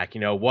come back?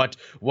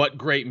 What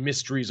great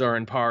mysteries are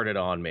imparted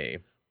on me?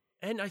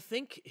 And I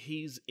think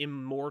he's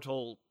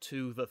immortal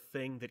to the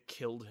thing that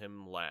killed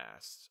him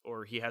last,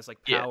 or he has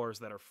powers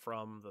that are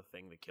from the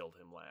thing that killed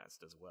him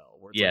last as well.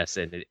 Yes,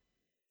 and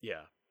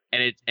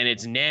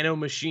it's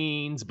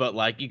nanomachines,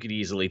 but you could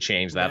easily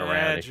change that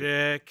around.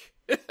 Magic.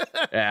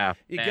 Yeah,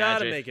 you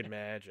gotta make it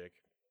magic.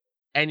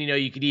 And,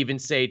 you could even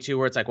say, too,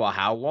 where it's like, well,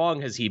 how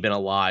long has he been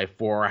alive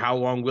for? Or how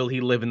long will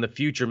he live in the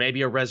future?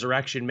 Maybe a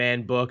Resurrection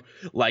Man book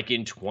like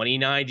in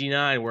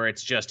 2099 where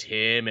it's just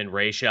him and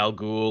Ra's al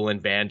Ghul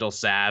and Vandal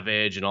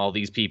Savage and all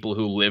these people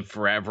who live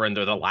forever and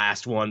they're the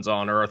last ones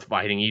on Earth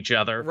fighting each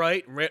other.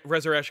 Right.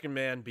 Resurrection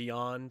Man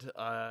Beyond.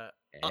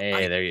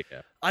 There you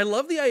go. I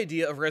love the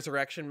idea of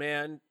Resurrection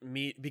Man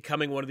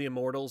becoming one of the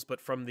Immortals, but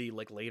from the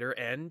later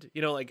end.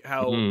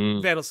 How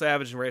Vandal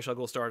Savage and Ra's al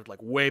Ghul started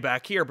way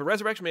back here, but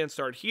Resurrection Man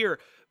started here.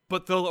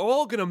 But they're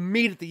all gonna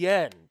meet at the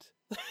end.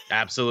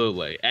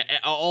 Absolutely,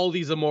 all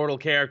these immortal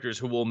characters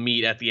who will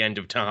meet at the end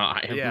of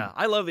time. Yeah,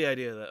 I love the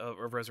idea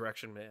of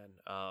Resurrection Man.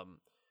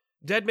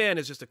 Dead Man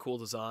is just a cool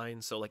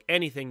design, so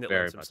anything that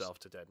lends himself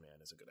to Dead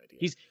Man is a good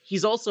idea.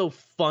 He's also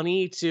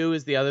funny too,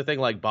 is the other thing.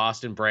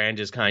 Boston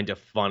Brand is kind of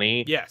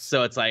funny. Yes.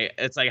 So it's like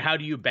how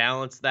do you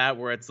balance that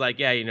where it's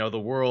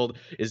the world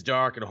is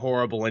dark and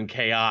horrible and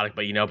chaotic,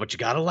 but you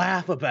gotta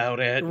laugh about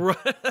it.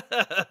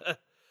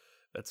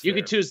 That's you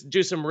fair. could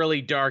do some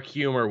really dark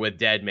humor with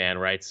Dead Man,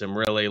 right? Some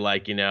really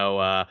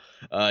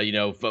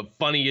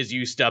funny as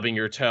you stubbing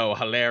your toe,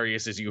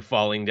 hilarious as you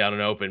falling down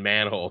an open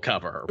manhole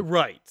cover.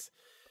 Right.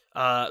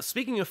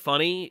 Speaking of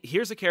funny,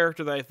 here's a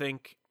character that I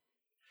think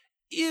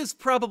is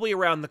probably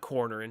around the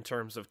corner in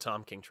terms of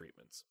Tom King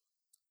treatments.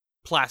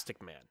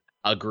 Plastic Man.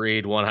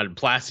 Agreed, 100.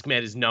 Plastic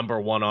Man is number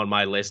one on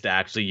my list,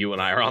 actually. You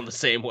and I are on the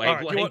same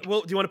wavelength. Right,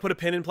 do you want to put a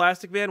pin in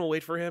Plastic Man? We'll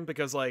wait for him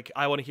because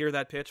I want to hear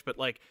that pitch, but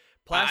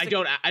Plastic...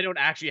 I don't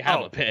actually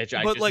have a pitch.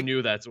 I just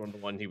knew that's the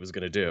one he was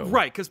going to do.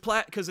 Right,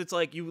 because it's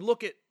you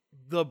look at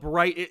the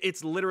bright,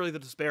 it's literally the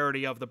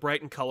disparity of the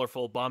bright and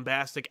colorful,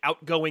 bombastic,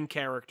 outgoing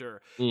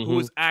character who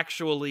is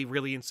actually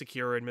really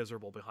insecure and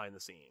miserable behind the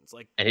scenes.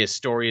 And his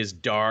story is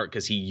dark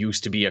because he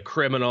used to be a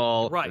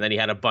criminal, right? And then he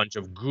had a bunch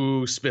of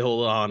goo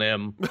spilled on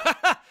him.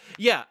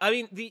 Yeah, I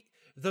mean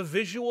the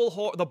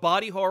visual the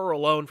body horror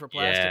alone for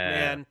Plastic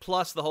Man,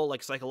 plus the whole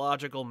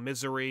psychological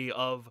misery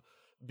of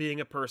being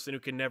a person who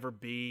can never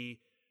be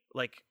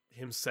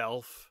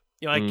himself.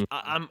 I'm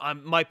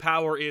my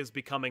power is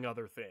becoming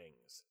other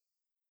things.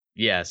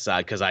 Yes,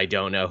 because I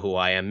don't know who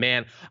I am.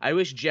 Man, I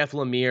wish Jeff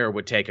Lemire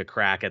would take a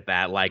crack at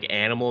that,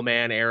 Animal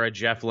Man era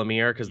Jeff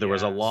Lemire, because there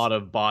was a lot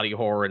of body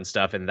horror and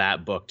stuff in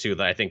that book, too,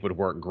 that I think would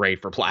work great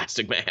for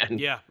Plastic Man.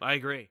 Yeah, I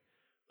agree.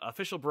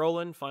 Official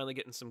Brolin, finally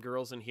getting some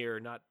girls in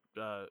here, not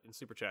in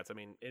Super Chats. I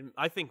mean,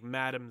 I think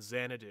Madame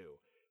Xanadu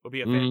would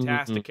be a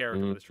fantastic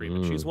character for this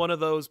treatment. She's one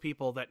of those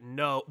people that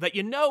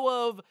you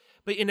know of,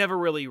 but you never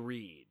really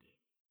read.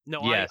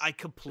 No, yes, I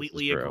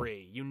completely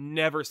agree. You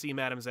never see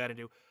Madame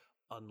Xanadu.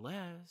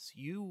 Unless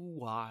you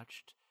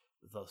watched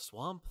the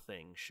Swamp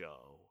Thing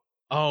show.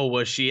 Oh,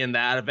 was she in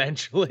that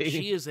eventually?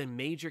 She is a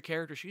major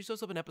character. She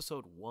shows up in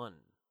episode 1.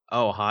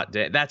 Oh, hot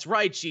day. That's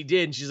right, she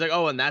did. And she's like,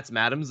 oh, and that's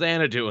Madame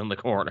Xanadu in the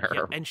corner.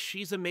 Yeah, and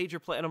she's a major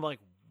player. And I'm like,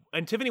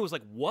 and Tiffany was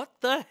like, what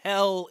the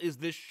hell is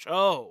this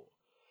show?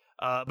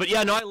 But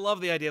yeah, no, I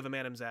love the idea of a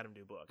Madame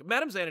Xanadu book.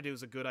 Madame Xanadu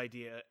is a good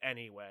idea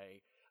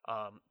anyway.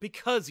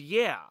 Because,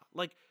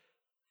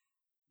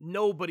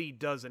 nobody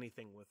does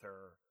anything with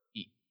her.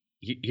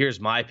 Here's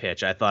my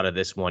pitch. I thought of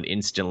this one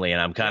instantly,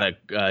 and I'm kind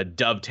of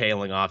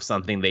dovetailing off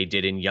something they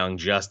did in Young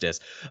Justice.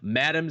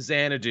 Madame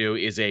Xanadu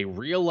is a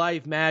real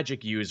life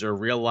magic user,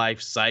 real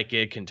life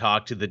psychic, can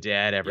talk to the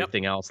dead,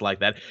 everything else like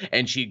that.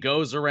 And she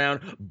goes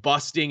around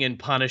busting and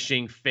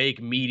punishing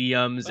fake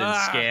mediums and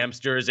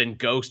scamsters and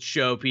ghost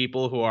show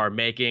people who are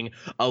making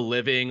a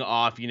living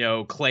off,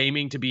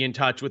 claiming to be in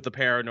touch with the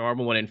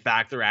paranormal when in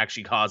fact they're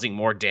actually causing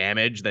more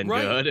damage than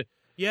good.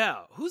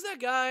 Yeah. Who's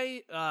that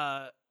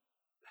guy?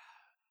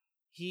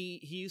 He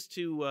used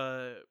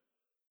to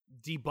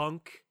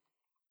debunk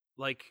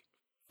like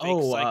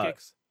fake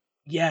psychics.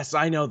 Yes,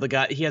 I know the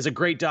guy. He has a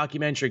great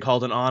documentary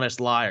called An Honest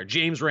Liar.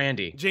 James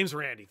Randi. James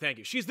Randi, thank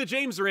you. She's the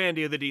James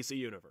Randi of the DC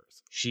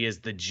universe. She is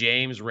the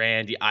James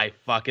Randi. I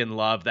fucking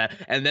love that.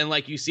 And then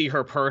you see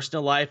her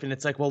personal life and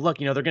it's like, well, look,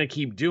 they're going to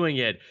keep doing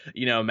it.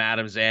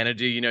 Madame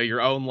Xanadu,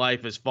 your own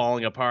life is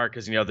falling apart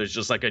because, there's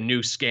just a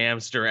new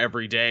scamster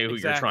every day who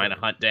you're trying to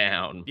hunt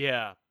down.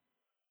 Yeah.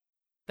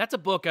 That's a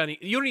book on.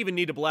 You don't even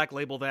need to black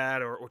label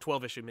that or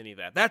 12-issue mini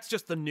that. That's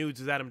just the nudes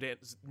of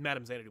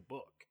Madame Xanadu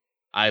book.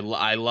 I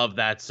love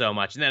that so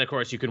much. And then, of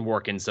course, you can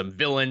work in some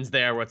villains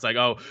there where it's like,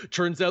 oh,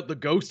 turns out the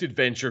Ghost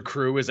Adventure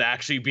crew is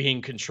actually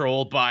being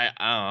controlled by,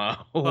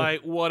 by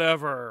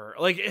whatever.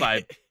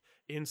 By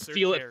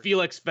insert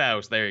Felix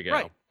Faust. There you go.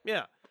 Right,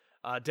 yeah.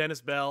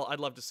 Dennis Bell, I'd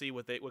love to see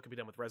what could be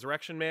done with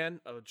Resurrection Man.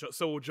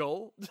 So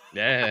Joel.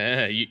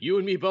 Yeah, you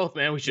and me both,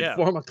 man. We should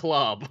form a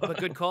club. But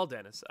good call,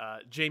 Dennis.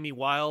 Jamie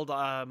Wild,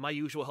 my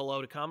usual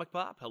hello to Comic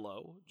Pop.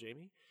 Hello,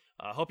 Jamie.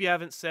 Hope you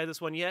haven't said this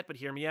one yet, but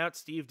hear me out.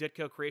 Steve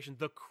Ditko creation,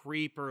 The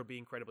Creeper, would be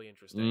incredibly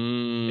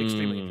interesting.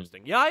 Extremely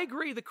interesting. Yeah, I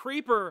agree. The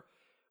Creeper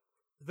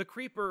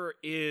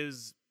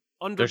is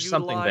underutilized. There's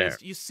something there.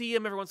 You see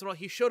him every once in a while.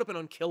 He showed up in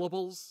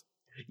Unkillables.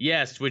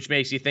 Yes, which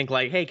makes you think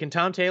hey, can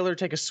Tom Taylor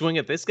take a swing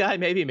at this guy?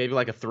 Maybe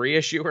like a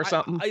 3-issue or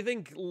something. I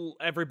think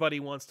everybody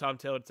wants Tom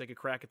Taylor to take a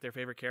crack at their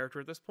favorite character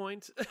at this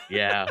point.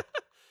 Yeah.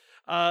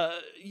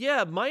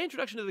 My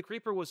introduction to the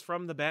Creeper was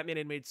from the Batman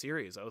animated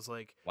series. I was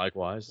like,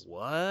 likewise.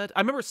 What? I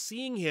remember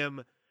seeing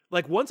him.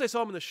 Once I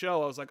saw him in the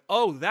show, I was like,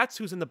 oh, that's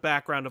who's in the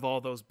background of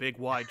all those big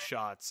wide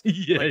shots.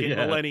 in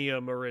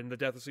Millennium or in The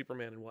Death of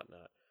Superman and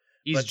whatnot.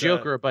 He's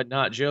Joker, but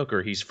not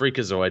Joker. He's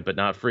Freakazoid, but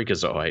not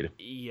Freakazoid.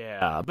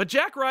 Yeah. But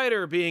Jack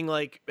Ryder being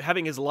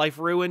having his life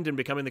ruined and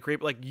becoming the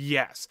Creeper,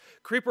 yes.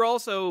 Creeper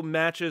also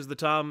matches the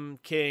Tom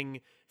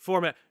King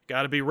format.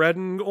 Gotta be red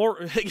and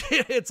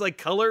it's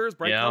colors,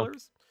 bright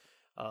colors.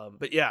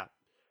 But yeah.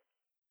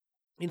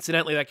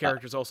 Incidentally, that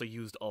character is also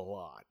used a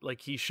lot.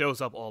 He shows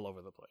up all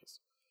over the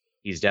place.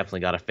 He's definitely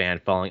got a fan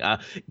following.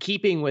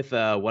 Keeping with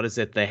what is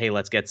it? Hey,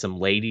 let's get some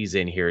ladies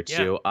in here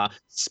too. Yeah.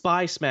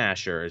 Spy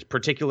Smashers,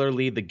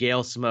 particularly the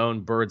Gail Simone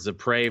Birds of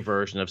Prey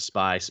version of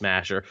Spy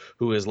Smasher,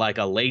 who is like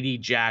a Lady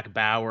Jack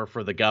Bauer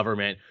for the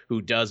government,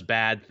 who does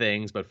bad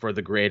things but for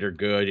the greater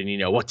good.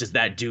 And what does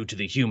that do to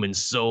the human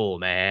soul,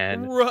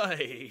 man?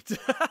 Right.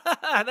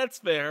 That's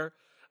fair.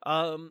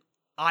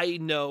 I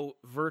know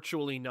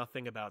virtually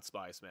nothing about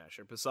Spy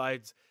Smasher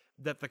besides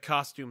that the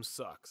costume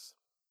sucks.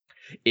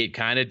 It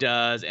kind of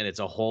does, and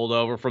it's a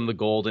holdover from the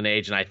Golden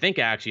Age, and I think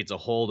actually it's a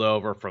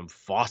holdover from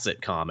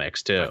Fawcett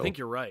Comics too. I think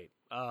you're right.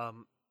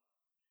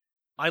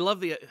 I love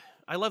the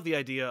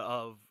idea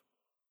of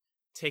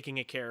taking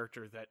a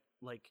character that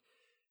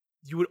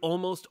you would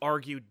almost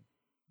argue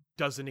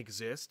doesn't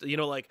exist.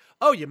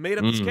 Oh, you made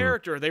up this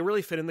character. They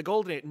really fit in the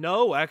Golden Age.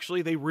 No,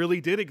 actually, they really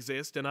did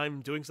exist, and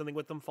I'm doing something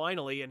with them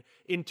finally. And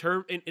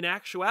in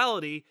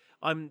actuality,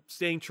 I'm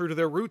staying true to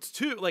their roots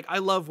too. I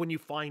love when you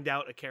find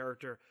out a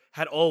character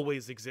had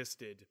always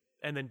existed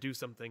and then do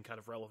something kind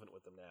of relevant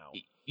with them now.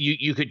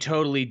 You could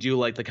totally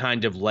do the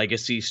kind of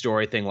legacy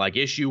story thing.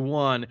 Issue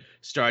 1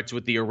 starts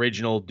with the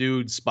original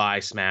dude Spy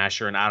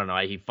Smasher, and I don't know,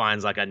 he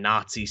finds a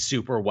Nazi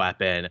super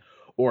weapon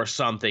or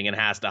something and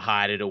has to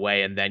hide it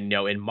away, and then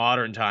in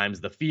modern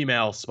times the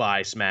female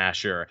Spy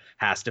Smasher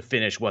has to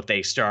finish what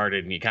they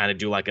started, and you kind of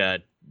do a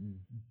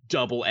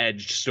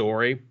double-edged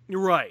story.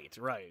 Right.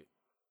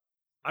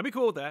 I'd be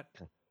cool with that.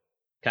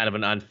 Kind of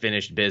an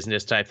unfinished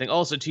business type thing.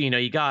 Also, too,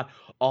 you got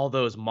all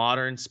those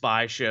modern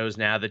spy shows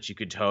now that you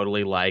could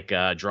totally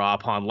draw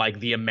upon,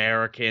 The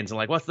Americans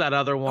and what's that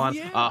other one?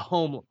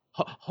 Oh,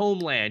 yeah.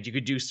 Homeland. You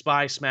could do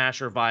Spy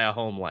Smasher via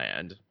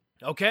Homeland.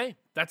 Okay,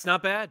 that's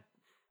not bad.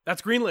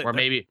 That's greenlit. Or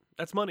maybe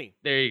that's money.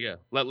 There you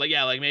go.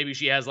 Maybe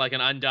she has an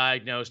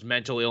undiagnosed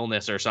mental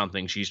illness or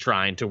something she's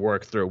trying to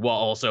work through while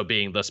also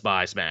being the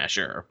Spy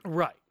Smasher.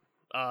 Right.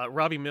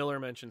 Robbie Miller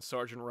mentioned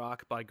Sergeant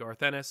Rock by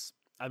Garth Ennis.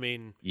 I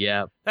mean,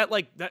 yeah, that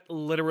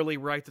literally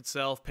writes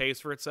itself, pays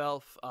for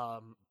itself.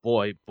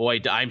 Boy,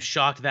 I'm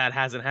shocked that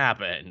hasn't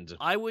happened.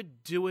 I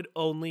would do it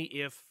only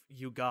if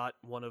you got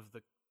one of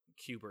the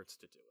Kuberts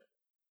to do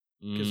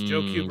it, because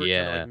Joe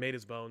Kubert kind of made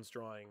his bones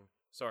drawing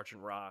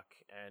Sergeant Rock,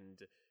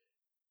 and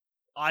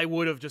I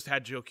would have just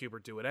had Joe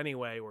Kubert do it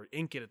anyway, or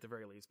ink it at the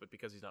very least. But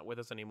because he's not with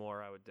us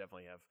anymore, I would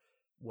definitely have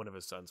one of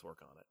his sons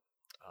work on it.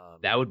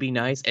 That would be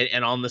nice.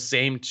 And on the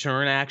same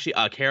turn, actually,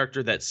 a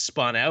character that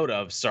spun out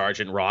of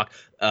Sergeant Rock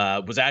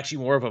was actually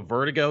more of a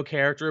Vertigo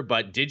character,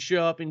 but did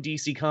show up in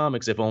DC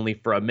Comics, if only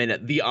for a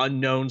minute. The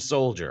Unknown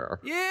Soldier.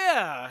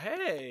 Yeah,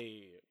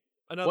 hey.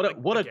 Another,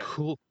 What a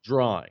cool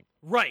drawing.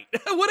 Right.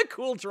 What a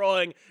cool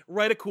drawing.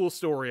 Write a cool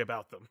story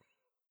about them.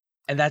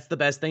 And that's the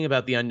best thing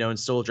about the Unknown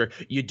Soldier.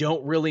 You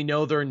don't really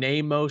know their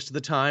name most of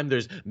the time.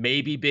 There's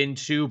maybe been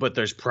 2, but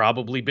there's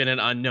probably been an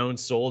Unknown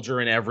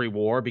Soldier in every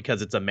war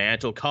because it's a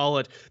mantle. Call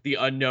it the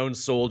Unknown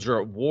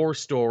Soldier War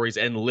Stories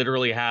and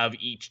literally have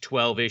each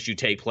 12 issue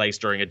take place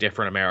during a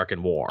different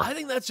American war. I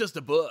think that's just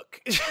a book.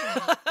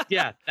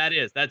 Yeah,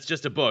 that's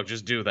just a book.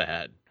 Just do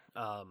that.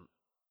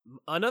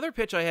 Another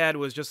pitch I had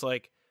was just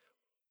like,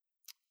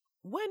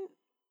 when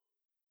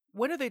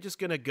are they just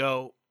going to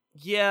go,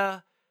 yeah,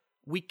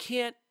 we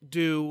can't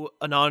do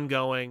an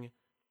ongoing.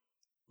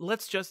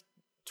 Let's just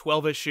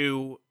 12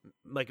 issue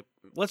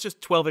Maxi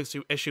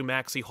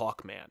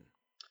Hawkman.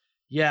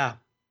 Yeah.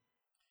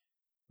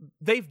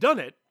 They've done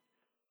it.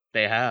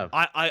 They have.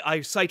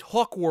 I cite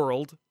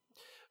Hawkworld,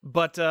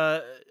 but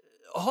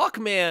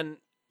Hawkman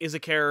is a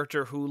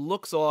character who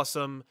looks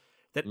awesome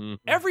that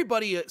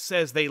everybody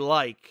says they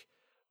like,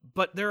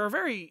 but there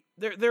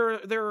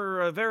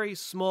are a very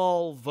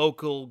small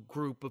vocal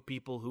group of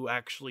people who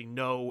actually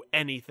know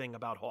anything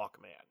about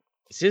Hawkman.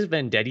 Is his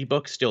Vendetti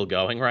book still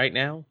going right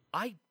now?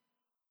 I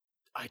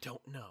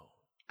don't know.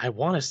 I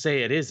want to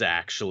say it is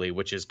actually,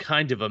 which is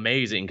kind of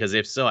amazing, because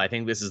if so, I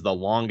think this is the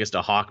longest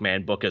a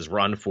Hawkman book has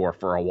run for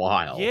a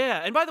while.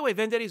 Yeah, and by the way,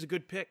 Vendetti's a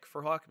good pick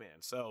for Hawkman,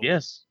 so...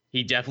 Yes,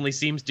 he definitely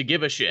seems to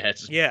give a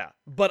shit. Yeah,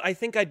 but I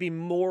think I'd be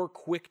more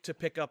quick to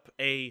pick up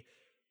a,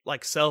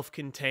 like,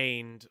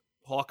 self-contained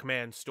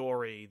Hawkman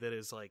story that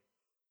is, like,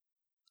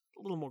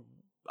 a little more,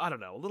 I don't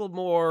know, a little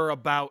more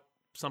about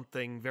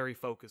something very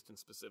focused and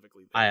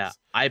specifically this.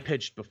 I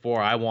pitched before,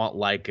 I want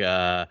like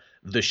the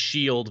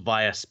Shield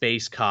via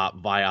Space Cop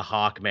via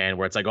Hawkman,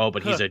 where it's like, oh,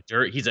 but he's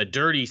a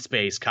dirty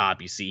space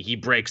cop, you see. He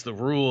breaks the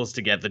rules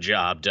to get the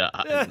job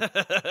done.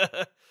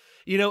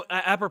 You know,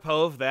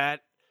 apropos of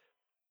that,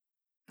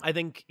 I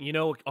think, you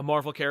know, a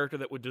Marvel character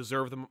that would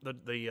deserve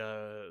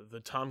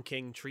the Tom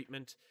King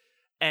treatment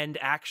and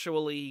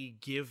actually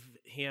give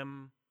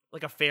him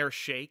like a fair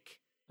shake,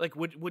 like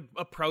would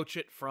approach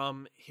it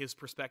from his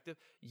perspective.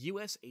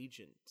 U.S.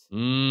 Agent,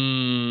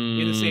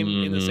 in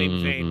the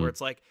same vein, where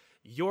it's like,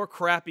 you're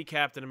crappy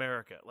Captain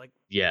America. Like,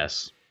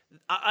 yes,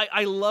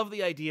 I love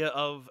the idea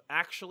of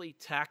actually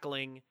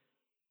tackling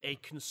a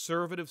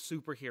conservative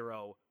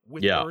superhero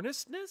with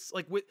earnestness,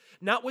 like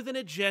not with an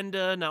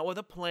agenda, not with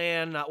a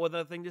plan, not with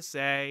a thing to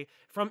say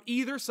from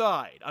either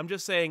side. I'm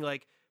just saying,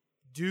 like,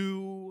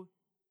 do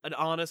an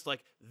honest,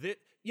 like,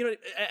 you know,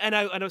 and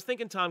I was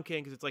thinking Tom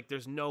King, because it's like,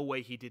 there's no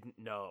way he didn't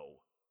know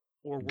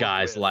or work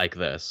guys with like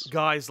this,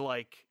 guys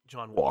like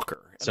John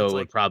Walker. And so it would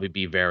like, probably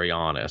be very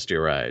honest.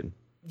 You're right.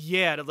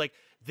 Yeah, like,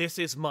 this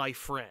is my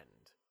friend,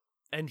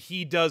 and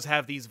he does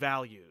have these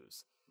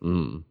values,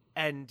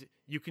 and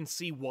you can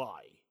see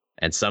why.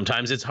 And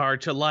sometimes it's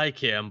hard to like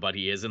him, but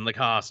he is in the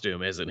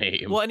costume, isn't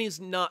he? Well, and he's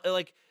not,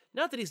 like,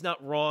 not that he's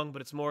not wrong,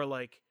 but it's more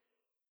like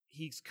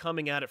he's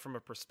coming at it from a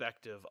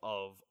perspective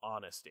of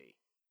honesty.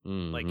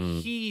 Like,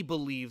 he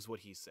believes what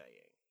he's saying.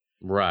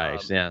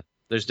 Right, yeah.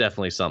 There's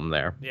definitely something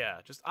there. Yeah,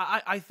 just,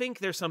 I think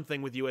there's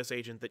something with U.S.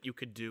 Agent that you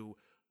could do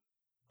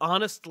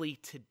honestly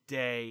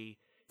today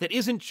that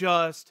isn't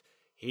just,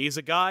 he's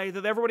a guy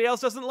that everybody else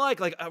doesn't like.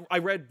 Like, I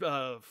read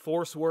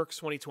Force Works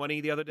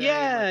 2020 the other day.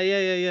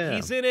 Yeah.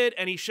 He's in it,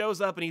 and he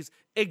shows up, and he's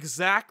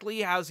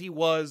exactly as he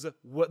was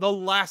the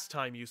last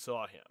time you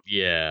saw him.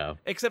 Yeah.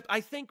 Except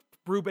I think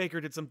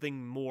Brubaker did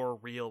something more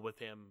real with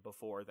him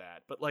before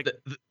that. But, like...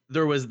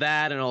 There was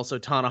that, and also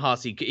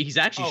Ta-Nehisi. He's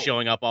actually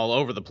showing up all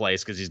over the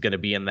place because he's going to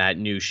be in that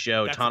new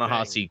show.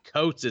 Ta-Nehisi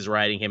Coates is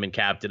writing him in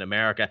Captain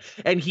America,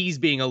 and he's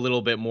being a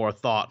little bit more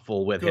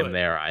thoughtful with him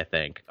there, I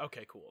think.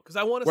 Okay, cool. Because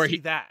I want to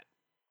see that.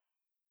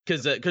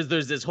 Because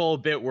there's this whole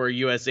bit where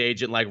U.S.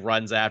 Agent like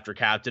runs after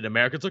Captain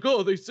America. It's like,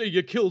 oh, they say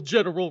you killed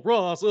General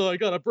Ross. Oh, I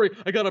gotta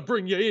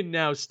bring you in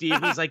now, Steve.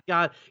 And he's like,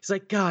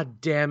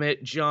 God damn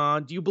it,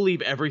 John. Do you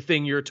believe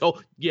everything you're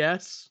told?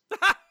 Yes.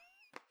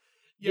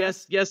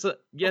 yes,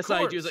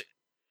 I do.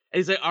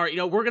 He's like, all right, you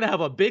know, we're gonna have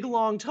a big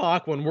long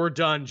talk when we're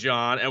done,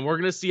 John, and we're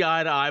gonna see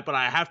eye to eye. But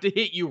I have to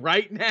hit you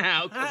right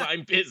now because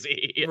I'm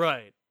busy.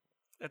 Right.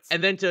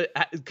 And then to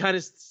kind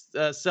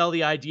of sell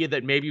the idea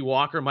that maybe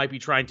Walker might be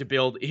trying to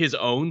build his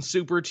own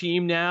super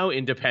team now,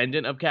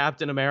 independent of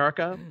Captain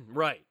America.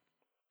 Right.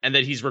 And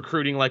that he's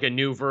recruiting like a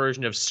new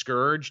version of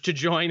Scourge to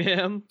join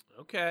him.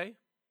 Okay.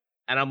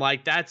 And I'm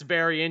like, that's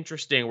very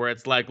interesting, where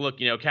it's like,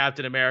 look, you know,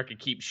 Captain America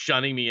keeps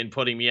shunning me and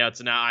putting me out,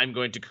 so now I'm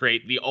going to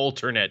create the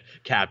alternate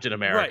Captain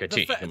America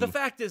team. The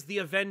fact is, the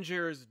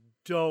Avengers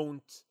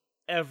don't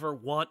ever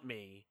want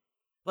me.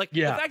 Like,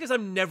 the fact is,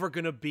 I'm never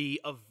going to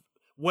be of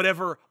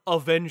whatever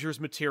Avengers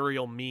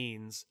material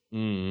means.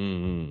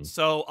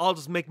 So I'll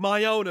just make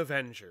my own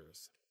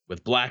Avengers.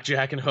 with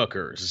blackjack and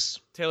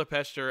hookers. Taylor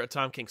Petcher, a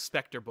Tom King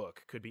Spectre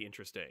book could be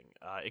interesting.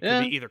 It could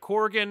Yeah. be either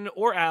Corrigan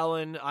or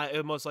Allen. It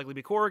would most likely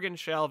be Corrigan.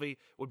 Shalvey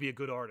would be a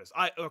good artist.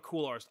 A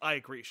cool artist. I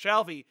agree.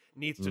 Shalvey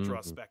needs to draw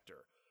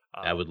Spectre.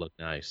 That would look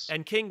nice.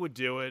 And King would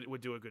do it.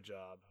 Would do a good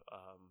job.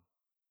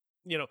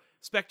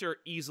 Spectre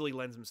easily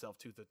lends himself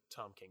to the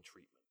Tom King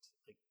treatment.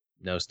 Like,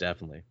 Most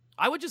definitely.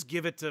 I would just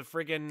give it to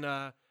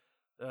friggin'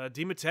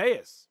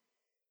 DeMatteis.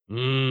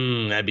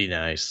 That'd be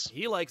nice.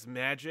 He likes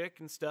magic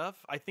and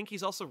stuff. I think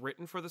he's also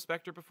written for the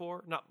Spectre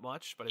before. Not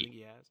much, but I think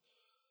he has.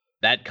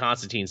 That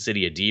Constantine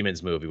City of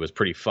Demons movie was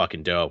pretty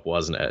fucking dope,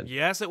 wasn't it?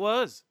 Yes, it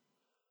was.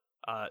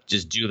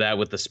 Just do that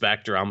with the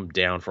Spectre. I'm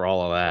down for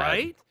all of that.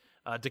 Right?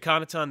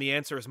 Deconaton, the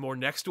answer is more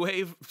Next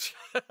Wave.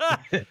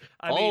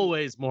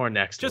 Always more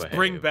Next Wave. Just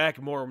bring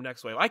back more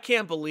Next Wave. I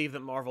can't believe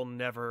that Marvel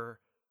never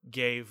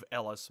gave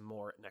Ellis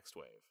more Next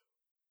Wave.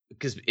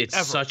 Because it's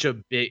Ever.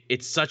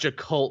 it's such a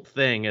cult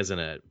thing, isn't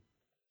it?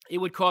 It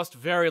would cost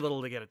very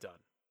little to get it done.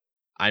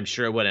 I'm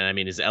sure it wouldn't. I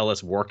mean, is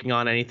Ellis working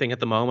on anything at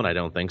the moment? I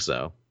don't think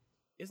so.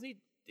 Isn't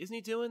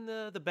he doing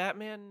the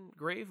Batman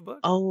Grave book?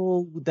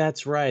 Oh,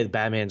 that's right.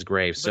 Batman's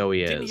Grave. So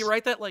he is. Didn't he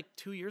write that like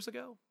 2 years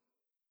ago?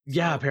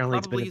 Yeah, So apparently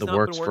it's been probably in he's the not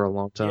works been for a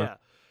long time.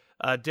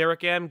 Yeah.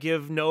 Derek M.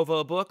 give Nova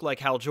a book like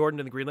Hal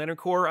Jordan and the Green Lantern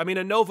Corps. I mean,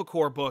 a Nova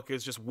Corps book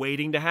is just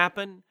waiting to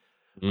happen.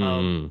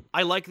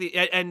 I like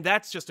and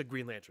that's just a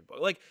Green Lantern book.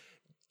 Like,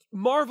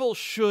 Marvel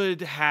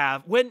should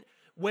have,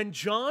 when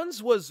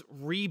Johns was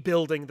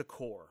rebuilding the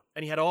Corps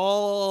and he had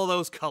all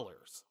those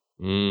colors,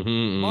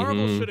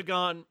 Marvel should have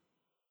gone,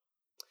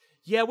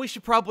 yeah, we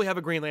should probably have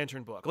a Green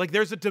Lantern book. Like,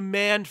 there's a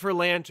demand for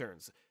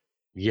lanterns.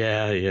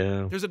 Yeah.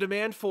 There's a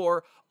demand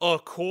for a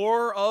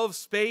corps of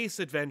space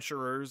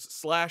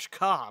adventurers /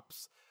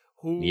 cops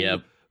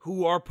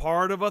who are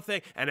part of a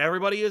thing, and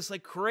everybody is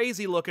like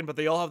crazy looking, but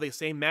they all have the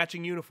same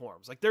matching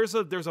uniforms. Like, there's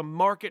a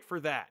market for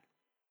that.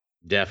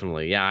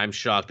 Definitely. Yeah, I'm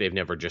shocked they've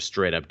never just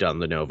straight up done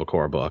the Nova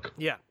Corps book.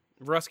 Yeah.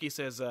 Rusky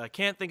says,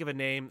 can't think of a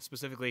name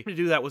specifically. To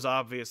do that was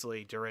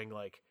obviously during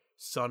like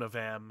Son of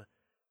M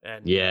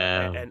and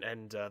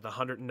and the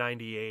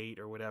 198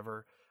 or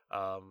whatever.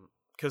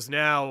 Because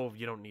now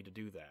you don't need to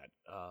do that.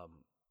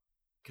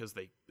 Because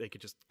they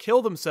could just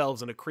kill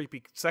themselves in a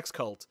creepy sex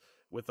cult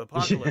with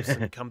Apocalypse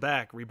and come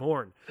back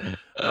reborn.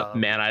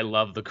 Man, I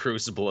love the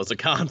Crucible as a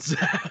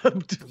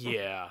concept.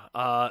 Yeah.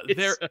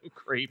 It's so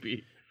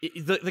creepy.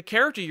 The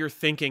character you're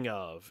thinking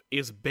of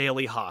is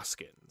Bailey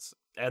Hoskins,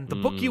 and the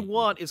book you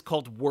want is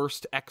called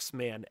Worst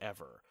X-Man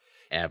Ever.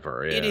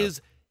 Ever, yeah. It is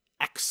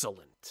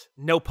excellent.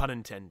 No pun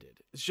intended.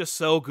 It's just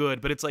so good,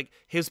 but it's like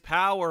his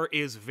power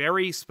is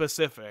very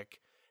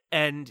specific,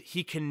 and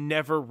he can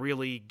never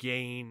really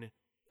gain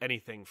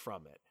anything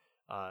from it.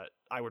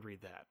 I would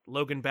read that.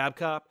 Logan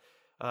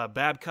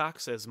Babcock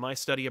says, my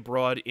study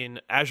abroad in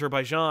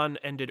Azerbaijan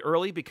ended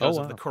early because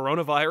of the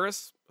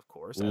coronavirus. Of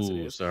course, as it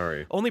is.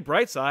 Sorry. Only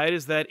bright side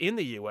is that in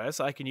the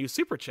U.S., I can use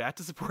Super Chat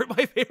to support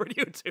my favorite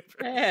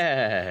YouTuber.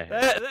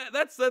 Yeah.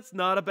 That's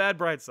not a bad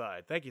bright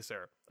side. Thank you,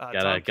 sir.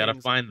 Gotta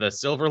find the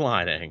silver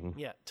lining.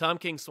 Yeah, Tom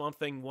King's Swamp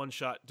Thing one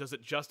shot. Does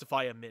it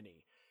justify a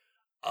mini?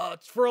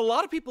 For a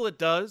lot of people, it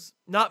does.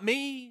 Not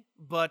me,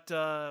 but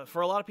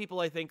for a lot of people,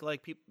 I think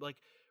it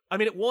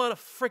won a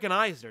freaking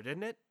Eisner,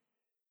 didn't it?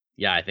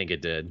 Yeah, I think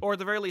it did. Or at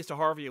the very least, a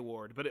Harvey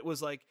Award. But it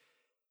was like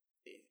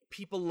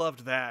people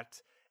loved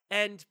that,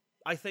 and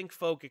I think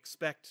folk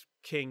expect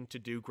King to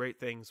do great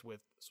things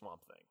with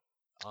Swamp Thing.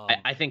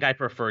 I think I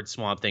preferred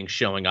Swamp Thing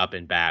showing up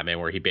in Batman,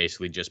 where he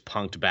basically just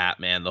punked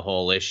Batman the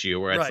whole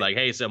issue, where it's like,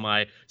 hey, so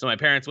my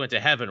parents went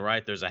to heaven,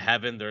 right? There's a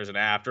heaven, there's an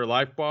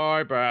afterlife.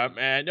 Bye,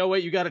 Batman. No,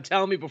 wait, you got to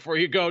tell me before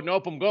you go.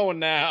 Nope, I'm going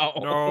now.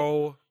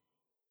 No.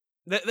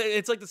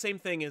 It's like the same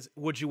thing as,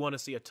 would you want to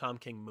see a Tom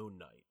King Moon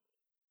Knight?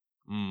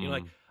 You know,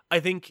 like, I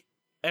think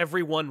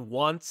everyone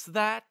wants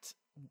that,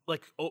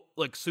 like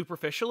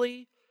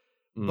superficially,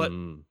 but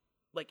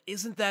like,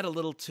 isn't that a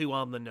little too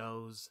on the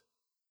nose?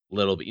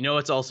 Little bit. You know,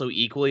 it's also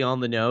equally on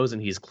the nose,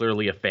 and he's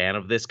clearly a fan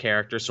of this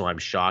character, so I'm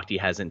shocked he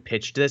hasn't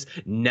pitched this.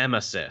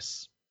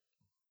 Nemesis.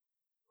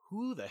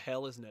 Who the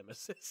hell is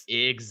Nemesis?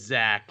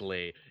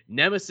 Exactly.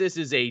 Nemesis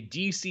is a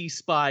DC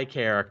spy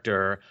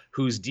character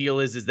whose deal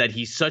is that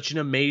he's such an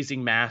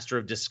amazing master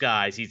of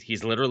disguise.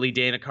 He's literally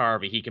Dana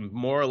Carvey. He can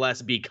more or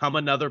less become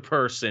another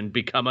person,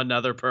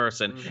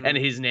 and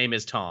his name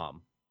is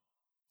Tom.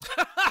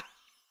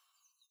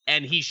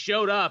 And he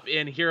showed up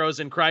in Heroes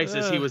in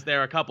Crisis. He was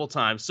there a couple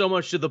times. So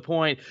much to the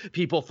point,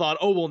 people thought,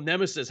 oh, well,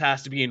 Nemesis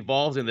has to be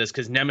involved in this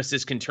because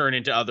Nemesis can turn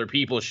into other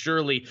people.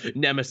 Surely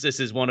Nemesis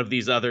is one of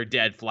these other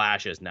dead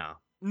Flashes now.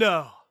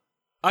 No.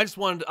 I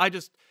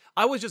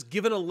was just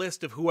given a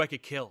list of who I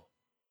could kill.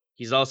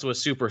 He's also a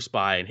super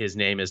spy, and his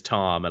name is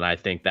Tom, and I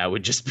think that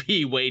would just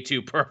be way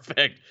too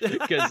perfect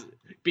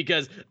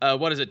because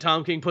what is it?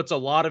 Tom King puts a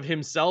lot of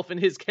himself in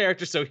his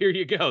character, so here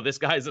you go. This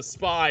guy's a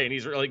spy, and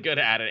he's really good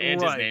at it,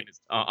 and his name is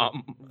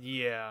Tom.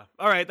 Yeah.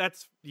 All right,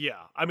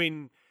 I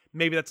mean,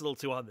 maybe that's a little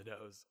too on the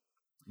nose.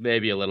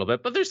 Maybe a little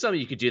bit, but there's something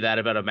you could do that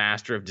about a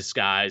master of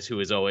disguise who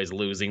is always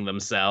losing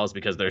themselves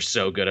because they're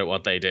so good at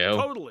what they do.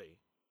 Totally.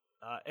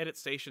 Edit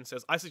Station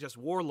says, I suggest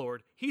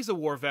Warlord. He's a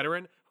war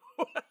veteran.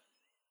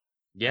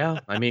 Yeah,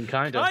 I mean,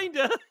 kind of.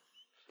 Kinda.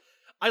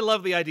 I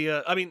love the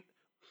idea. I mean,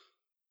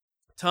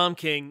 Tom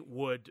King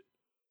would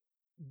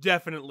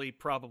definitely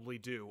probably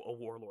do a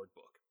Warlord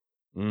book.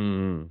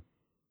 Mm.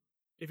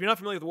 If you're not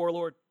familiar with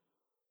Warlord,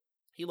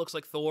 he looks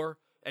like Thor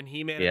and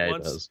He-Man Yeah, at he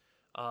once. does.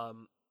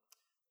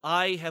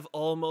 I have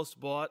almost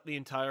bought the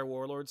entire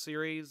Warlord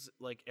series,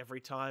 like, every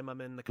time I'm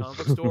in the comic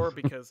book store,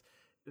 because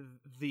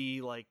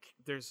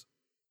there's,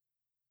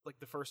 like,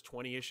 the first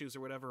 20 issues or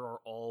whatever are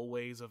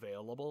always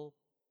available.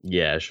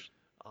 Yes.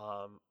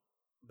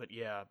 But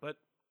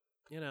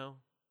you know.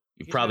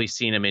 You've probably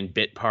seen him in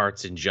bit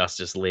parts in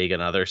Justice League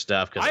and other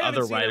stuff, because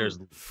other writers...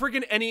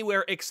 friggin'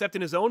 anywhere except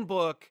in his own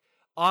book,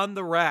 on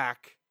the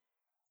rack,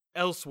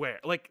 elsewhere.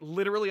 Like,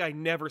 literally, I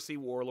never see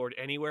Warlord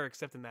anywhere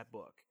except in that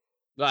book.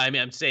 Well, I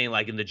mean, I'm saying,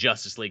 like, in the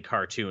Justice League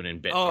cartoon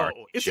and bit parts.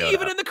 Oh, is he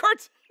even in the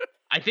cartoon?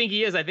 I think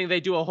he is. I think they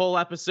do a whole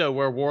episode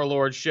where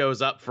Warlord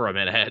shows up for a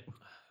minute.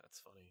 That's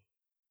funny.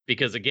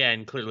 Because,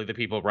 again, clearly the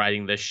people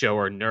writing this show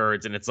are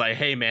nerds, and it's like,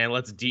 hey, man,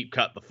 let's deep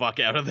cut the fuck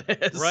out of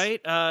this. Right?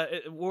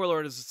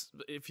 Warlord is,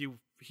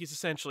 he's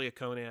essentially a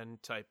Conan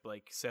type,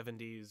 like,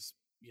 70s,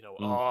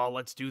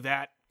 let's do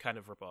that kind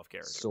of rip-off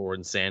character. Sword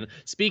and sand.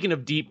 Speaking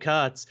of deep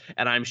cuts,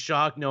 and I'm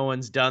shocked no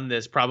one's done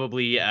this,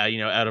 probably,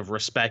 out of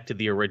respect to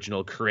the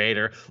original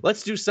creator,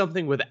 let's do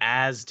something with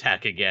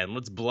Aztec again.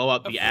 Let's blow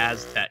up the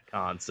Aztec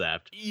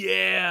concept.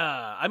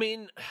 Yeah. I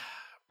mean,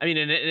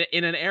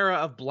 in an era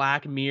of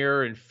Black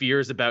Mirror and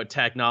fears about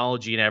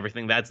technology and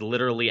everything, that's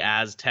literally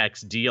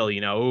Aztec's deal.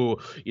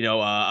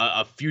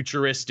 A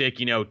futuristic,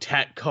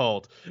 tech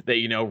cult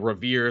that,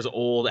 reveres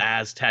old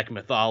Aztec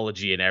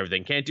mythology and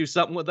everything. Can't do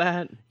something with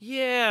that?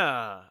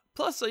 Yeah.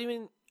 Plus,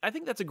 I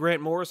think that's a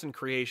Grant Morrison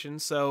creation,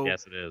 so...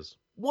 Yes, it is.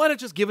 Why not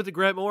just give it to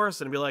Grant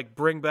Morrison and be like,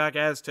 bring back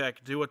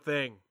Aztec, do a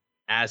thing.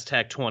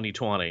 Aztec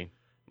 2020.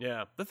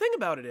 Yeah. The thing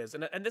about it is,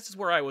 and this is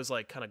where I was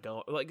like kind of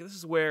going, like this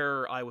is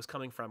where I was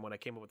coming from when I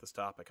came up with this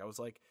topic. I was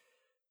like,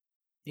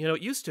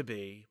 it used to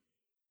be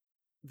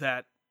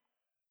that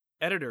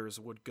editors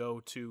would go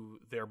to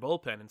their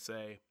bullpen and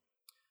say,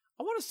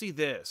 I want to see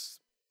this.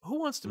 Who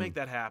wants to make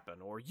that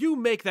happen? Or you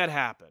make that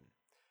happen.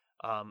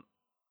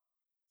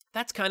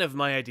 That's kind of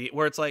my idea,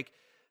 where it's like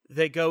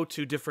they go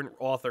to different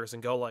authors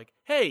and go like,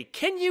 hey,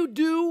 can you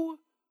do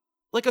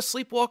like a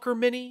Sleepwalker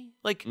mini?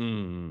 Like,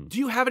 do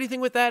you have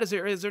anything with that? Is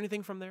there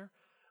anything from there?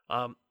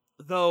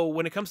 Though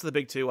when it comes to the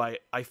big two,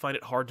 I find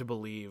it hard to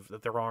believe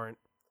that there aren't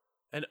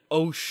an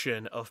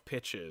ocean of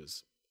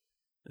pitches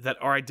that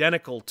are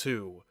identical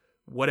to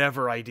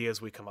whatever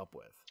ideas we come up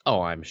with.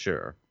 Oh, I'm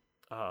sure.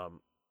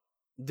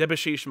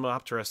 Debashish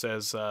Moptera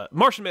says,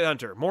 Martian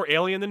Manhunter, more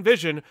alien than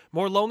Vision,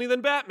 more lonely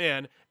than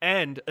Batman,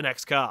 and an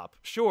ex-cop.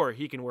 Sure,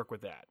 he can work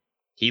with that.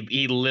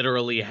 He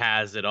literally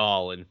has it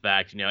all. In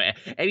fact,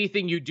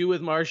 anything you do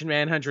with Martian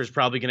Manhunter is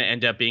probably going to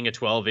end up being a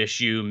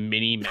 12-issue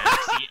mini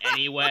maxi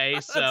anyway.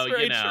 So, That's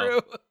very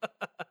true.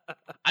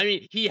 I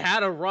mean, he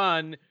had a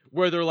run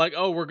where they're like,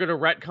 oh, we're going to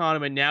retcon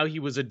him, and now he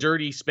was a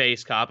dirty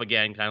space cop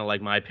again, kind of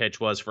like my pitch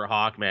was for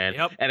Hawkman.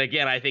 Yep. And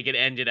again, I think it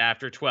ended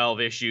after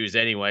 12 issues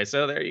anyway,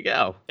 so there you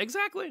go.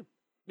 Exactly.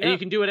 And you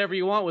can do whatever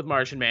you want with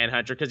Martian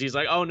Manhunter, because he's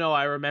like, oh no,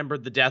 I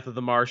remembered the death of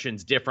the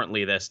Martians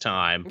differently this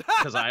time,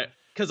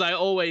 because I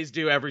always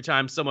do every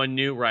time someone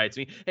new writes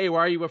me, hey, why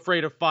are you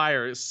afraid of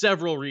fire?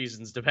 Several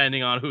reasons,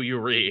 depending on who you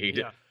read.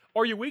 Yeah.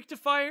 Are you weak to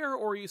fire,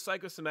 or are you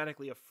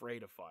psychosomatically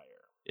afraid of fire?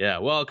 Yeah,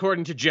 well,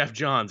 according to Jeff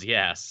Johns,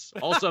 yes.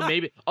 Also,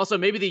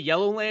 maybe the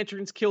Yellow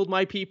Lanterns killed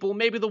my people.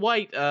 Maybe the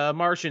White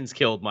Martians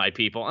killed my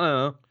people.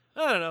 I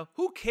don't know.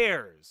 Who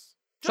cares?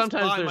 Just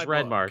sometimes there's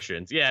red book.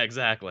 Martians. Yeah,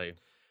 exactly.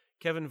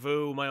 Kevin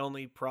Vu, my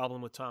only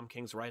problem with Tom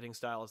King's writing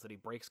style is that he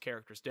breaks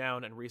characters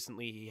down, and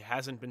recently he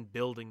hasn't been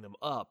building them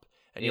up,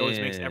 and he always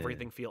makes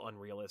everything feel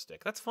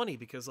unrealistic. That's funny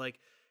because,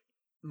 like,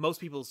 most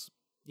people's,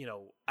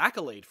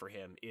 accolade for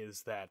him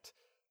is that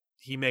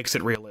he makes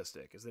it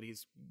realistic, is that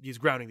he's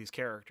grounding these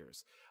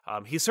characters.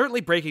 He's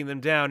certainly breaking them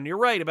down. And you're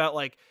right about,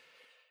 like,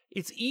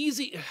 it's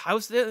easy. I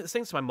was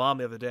saying to my mom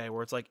the other day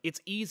where it's like,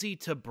 it's easy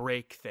to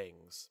break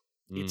things.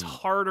 It's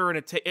harder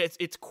and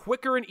it's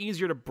quicker and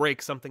easier to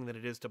break something than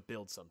it is to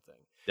build something.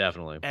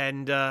 Definitely.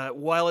 And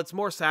while it's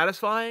more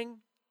satisfying,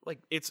 like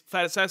it's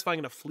satisfying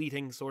in a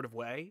fleeting sort of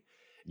way,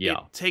 it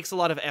takes a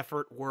lot of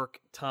effort, work,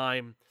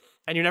 time,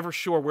 and you're never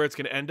sure where it's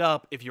going to end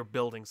up if you're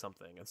building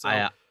something. And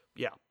so,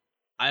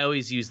 I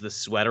always use the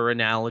sweater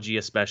analogy,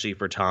 especially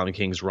for Tom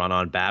King's run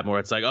on Batman.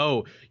 It's like,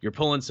 oh, you're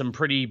pulling some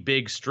pretty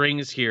big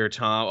strings here,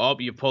 Tom. Oh,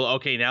 you pull.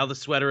 Okay, now the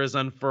sweater is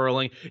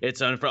unfurling. It's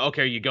unfurling.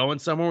 Okay, are you going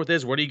somewhere with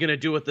this? What are you going to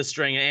do with the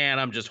string? And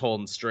I'm just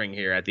holding string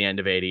here at the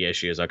end of 80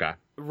 issues. Okay.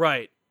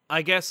 Right.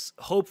 I guess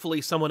hopefully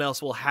someone else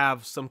will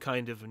have some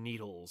kind of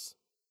needles.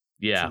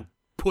 Yeah. To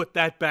put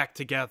that back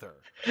together.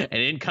 And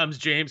in comes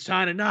James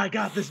Tynion. No, I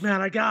got this,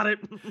 man. I got it.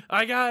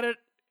 I got it.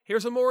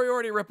 Here's a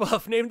Moriarty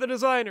ripoff. Name the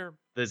designer.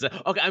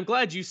 Okay, I'm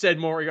glad you said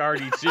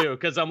Moriarty too,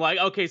 because I'm like,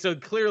 okay, so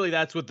clearly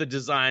that's what the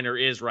designer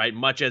is, right?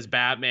 Much as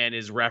Batman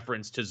is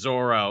reference to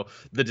Zorro,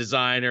 the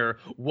designer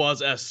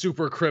was a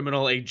super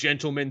criminal, a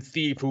gentleman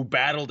thief who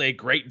battled a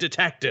great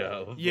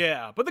detective.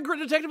 Yeah, but the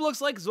great detective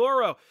looks like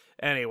Zorro.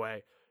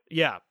 Anyway,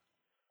 yeah.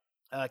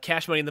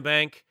 Cash Money in the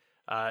Bank.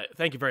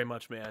 Thank you very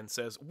much, man.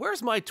 Says,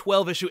 where's my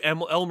 12-issue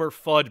Elmer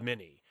Fudd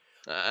mini?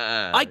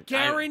 I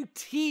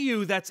guarantee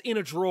you that's in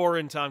a drawer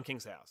in Tom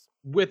King's house.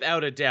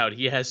 Without a doubt,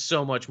 he has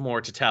so much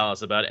more to tell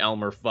us about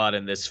Elmer Fudd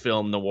in this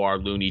film noir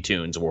Looney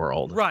Tunes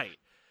world. Right.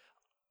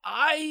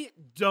 I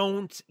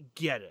don't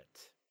get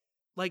it.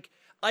 Like,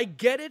 I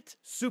get it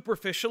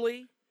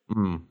superficially.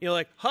 You're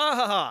like, ha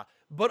ha ha.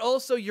 But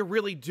also, you're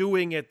really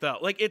doing it, though.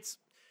 Like, it's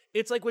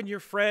like when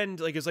your friend,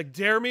 like, is like,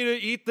 dare me to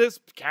eat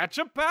this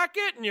ketchup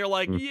packet? And you're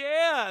like,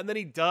 yeah. And then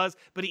he does.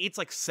 But he eats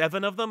like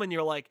 7 of them. And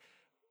you're like,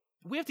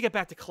 we have to get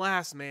back to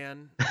class,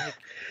 man. Like,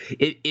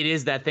 it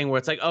is that thing where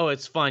it's like, oh,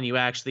 it's fun. You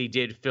actually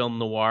did film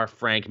noir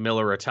Frank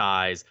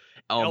Milleritize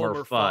Elmer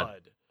Fudd.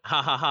 Ha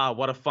ha ha,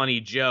 what a funny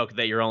joke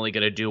that you're only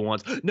going to do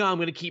once. No, I'm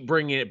going to keep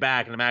bringing it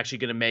back, and I'm actually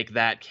going to make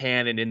that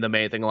canon in the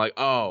main thing. Like,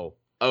 oh,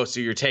 so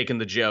you're taking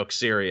the joke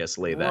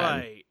seriously then.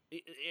 Right.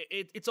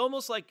 It's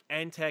almost like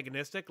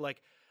antagonistic.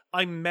 Like,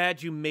 I'm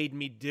mad you made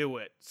me do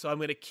it, so I'm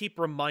going to keep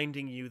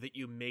reminding you that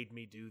you made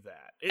me do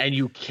that. And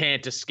you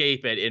can't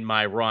escape it in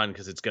my run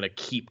because it's going to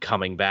keep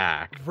coming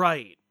back.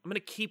 Right. I'm going to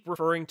keep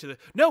referring to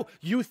no,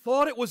 you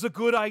thought it was a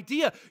good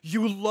idea.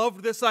 You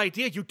loved this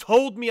idea. You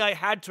told me I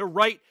had to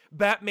write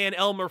Batman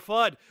Elmer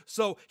Fudd,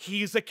 so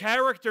he's a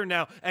character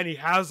now, and he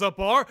has a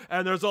bar,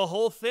 and there's a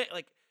whole thing.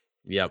 Like,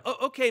 yep.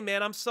 Okay,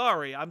 man, I'm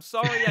sorry. I'm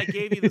sorry I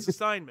gave you this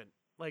assignment.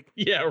 Like,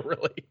 yeah,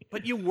 really.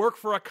 But you work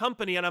for a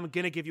company, and I'm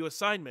gonna give you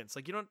assignments.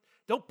 Like, you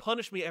don't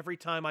punish me every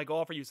time I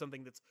offer you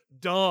something that's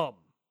dumb.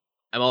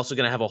 I'm also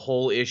gonna have a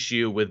whole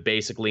issue with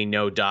basically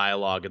no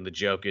dialogue, and the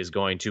joke is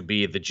going to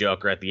be the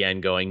Joker at the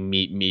end going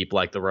meep meep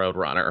like the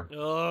Roadrunner.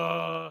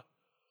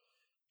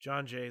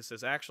 John Jay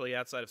says, actually,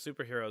 outside of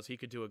superheroes, he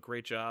could do a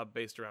great job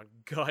based around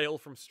Guile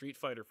from Street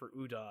Fighter for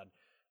Udon.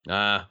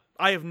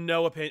 I have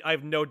no opinion. I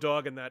have no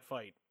dog in that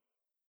fight.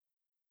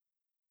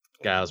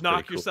 Guile's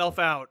knock cool. yourself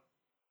out.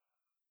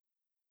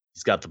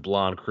 He's got the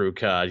blonde crew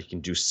cut. He can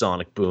do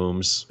sonic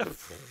booms.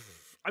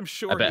 I'm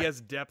sure he has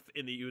depth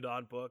in the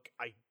Udon book.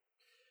 I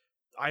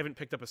haven't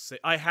picked up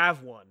I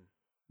have one.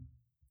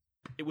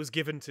 It was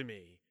given to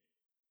me.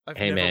 I've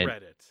never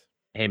read it.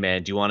 Hey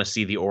man, do you want to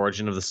see the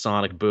origin of the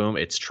sonic boom?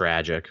 It's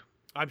tragic.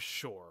 I'm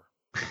sure.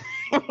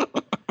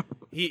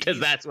 Because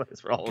that's what it's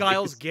for all.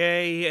 Guile's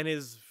gay, and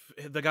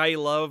the guy he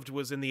loved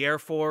was in the Air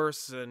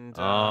Force, and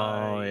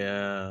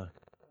yeah.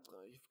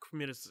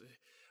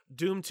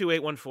 Doom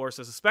 2814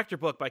 says a Spectre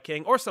book by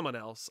King or someone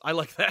else. I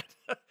like that.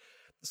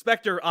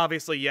 Spectre,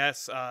 obviously,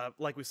 yes.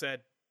 Like we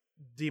said,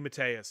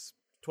 DeMatteis,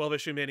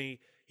 12-issue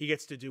mini. He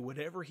gets to do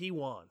whatever he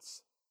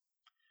wants.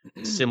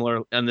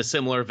 Similar in the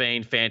similar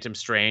vein, Phantom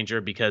Stranger,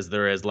 because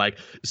there is like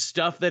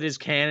stuff that is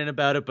canon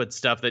about it, but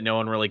stuff that no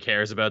one really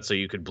cares about. So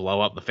you could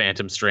blow up the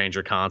Phantom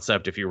Stranger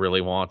concept if you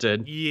really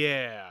wanted.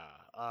 Yeah.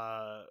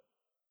 I'm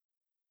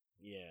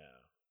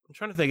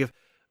trying to think of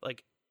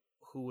like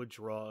who would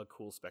draw a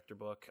cool Spectre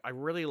book. I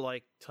really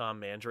like Tom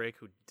Mandrake,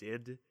 who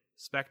did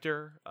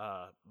Spectre,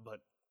 but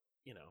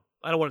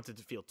I don't want it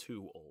to feel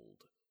too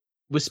old.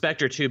 With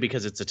Spectre too,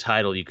 because it's a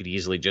title, you could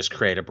easily just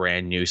create a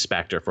brand new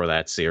Spectre for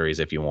that series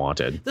if you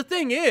wanted. The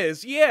thing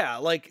is, yeah,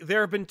 like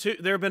there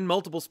have been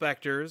multiple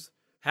Spectres.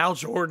 Hal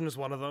Jordan's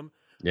one of them.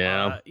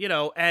 Yeah.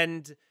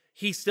 And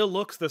he still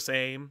looks the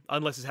same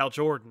unless it's Hal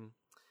Jordan.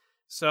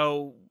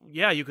 So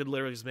yeah, you could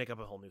literally just make up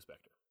a whole new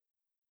Spectre.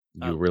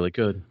 You really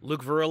could.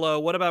 Luke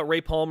Verillo, what about Ray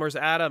Palmer's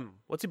Adam?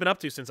 What's he been up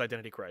to since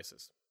Identity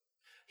Crisis?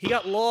 He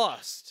got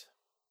lost.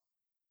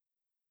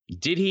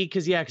 Did he?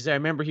 Because I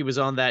remember he was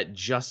on that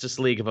Justice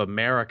League of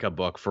America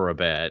book for a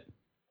bit.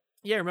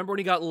 Yeah, remember when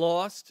he got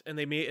lost and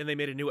they made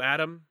a new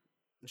Adam,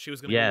 and she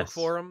was going to go look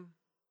for him?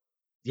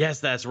 Yes,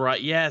 that's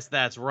right.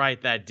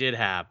 That did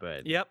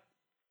happen. Yep.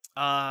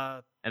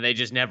 And they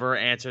just never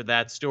answered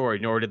that story,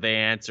 nor did they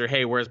answer,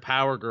 hey, where's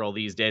Power Girl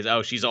these days?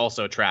 Oh, she's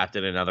also trapped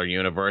in another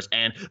universe,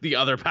 and the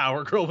other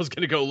Power Girl was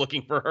going to go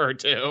looking for her,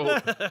 too.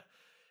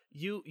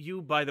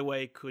 You, by the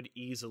way, could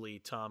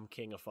easily Tom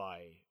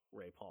Kingify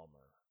Ray Palmer.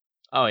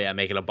 Oh, yeah,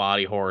 making a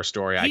body horror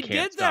story. I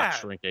can't stop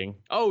shrinking.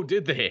 Oh,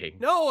 did they?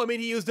 No, I mean,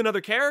 he used another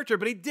character,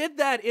 but he did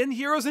that in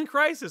Heroes in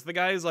Crisis. The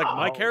guy is like,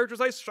 my characters,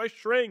 I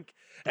shrink.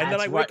 And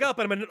then I wake up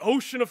and I'm in an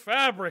ocean of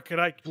fabric.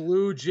 And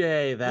Blue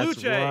Jay,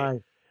 that's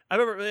right. I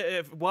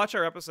remember, watch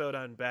our episode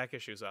on back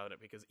issues on it,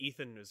 because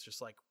Ethan was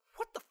just like,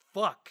 what the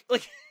fuck?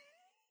 Like,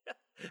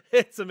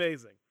 it's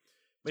amazing.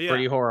 But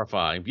pretty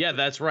horrifying. Yeah,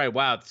 that's right.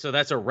 Wow. So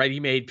that's a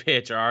ready-made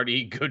pitch.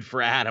 Already good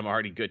for Adam.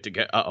 Already good to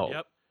go. Uh-oh.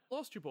 Yep.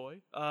 Lost you,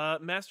 boy.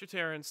 Master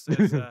Terrence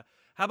says,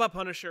 how about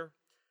Punisher?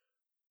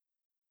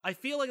 I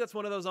feel like that's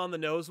one of those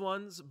on-the-nose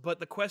ones,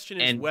 but the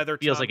question is whether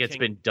feels Tom like it's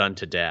been done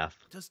to death.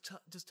 Does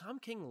Tom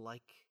King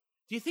like...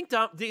 Do you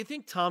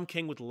think Tom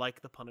King would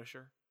like the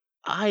Punisher?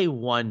 I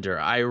wonder.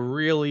 I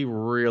really,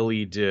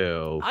 really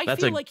do. I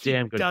That's feel a like he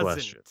damn good doesn't,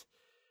 question.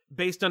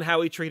 based on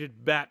how he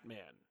treated Batman.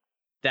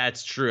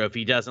 That's true. If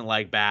he doesn't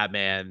like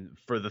Batman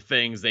for the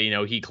things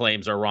that, he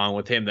claims are wrong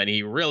with him, then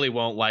he really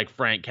won't like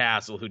Frank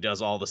Castle, who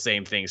does all the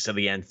same things to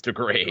the nth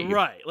degree.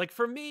 Right. Like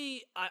for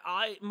me,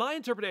 my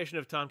interpretation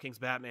of Tom King's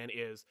Batman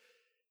is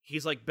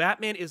he's like,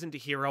 Batman isn't a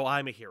hero,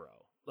 I'm a hero.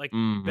 Like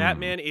Mhm.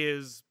 Batman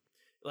is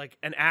like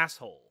an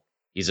asshole.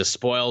 He's a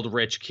spoiled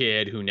rich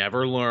kid who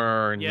never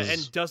learns. Yeah,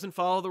 and doesn't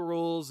follow the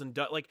rules and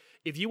like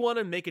if you want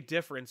to make a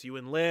difference, you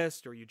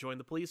enlist or you join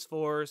the police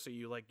force or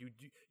you like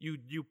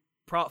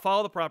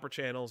follow the proper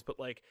channels, but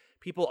like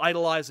people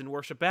idolize and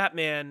worship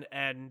Batman,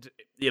 and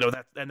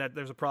that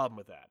there's a problem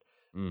with that.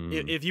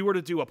 If you were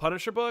to do a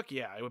Punisher book,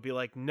 yeah, it would be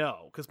like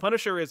no, because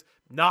Punisher is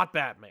not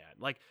Batman.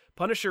 Like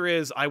Punisher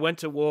is, I went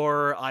to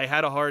war, I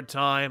had a hard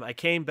time, I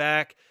came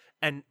back,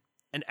 and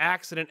an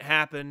accident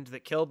happened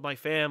that killed my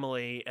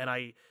family, and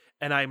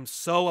I'm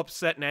so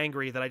upset and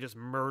angry that I just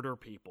murder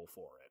people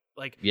for it.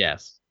 Like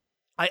yes.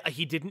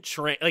 He didn't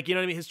train, like, you know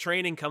what I mean? His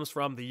training comes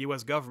from the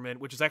U.S. government,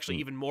 which is actually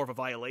even more of a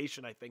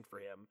violation, I think, for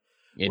him.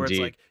 Indeed. Where it's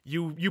like,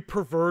 you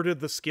perverted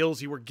the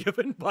skills you were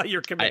given by your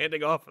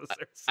commanding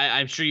officers.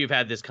 I'm sure you've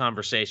had this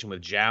conversation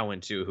with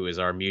Jowan, too, who is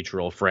our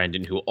mutual friend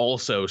and who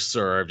also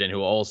served and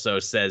who also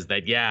says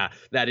that, yeah,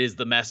 that is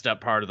the messed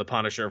up part of the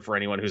Punisher for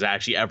anyone who's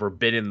actually ever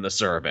been in the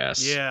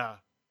service. Yeah.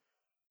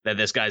 That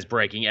this guy's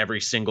breaking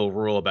every single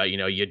rule about,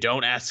 you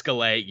don't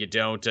escalate, you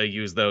don't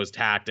use those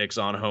tactics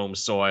on home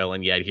soil,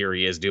 and yet here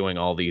he is doing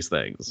all these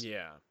things.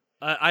 Yeah.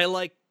 I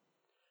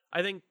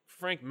think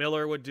Frank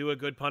Miller would do a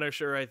good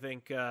Punisher. I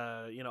think,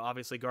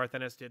 obviously Garth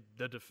Ennis did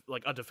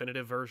a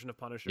definitive version of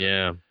Punisher.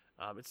 Yeah.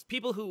 It's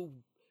people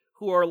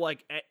who are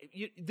like,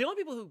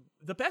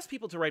 the best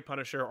people to write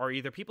Punisher are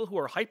either people who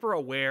are hyper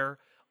aware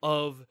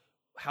of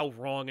how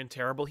wrong and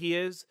terrible he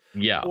is,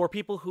 yeah, or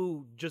people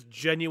who just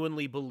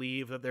genuinely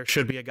believe that there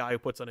should be a guy who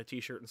puts on a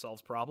t-shirt and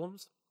solves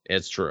problems.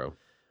 It's true.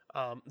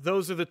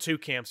 Those are the two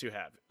camps you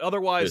have.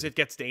 Otherwise, it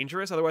gets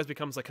dangerous. Otherwise, it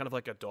becomes like kind of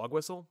like a dog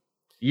whistle.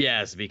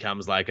 Yes, it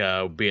becomes like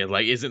being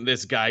like, isn't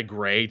this guy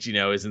great?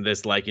 Isn't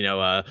this like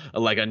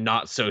like a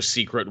not so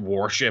secret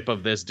warship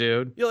of this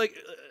dude? You like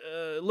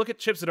look at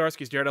Chip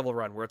Zdarsky's Daredevil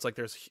run, where it's like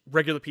there's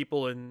regular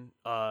people in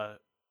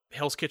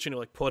Hell's Kitchen who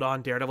like put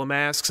on Daredevil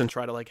masks and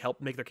try to like help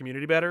make their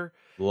community better.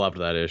 Loved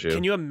that issue.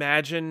 Can you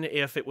imagine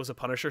if it was a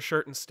Punisher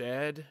shirt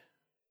instead?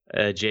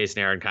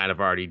 Jason Aaron kind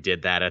of already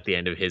did that at the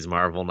end of his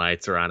Marvel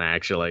Knights run,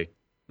 actually.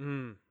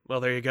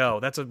 Well, there you go.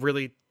 That's a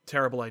really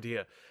terrible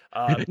idea.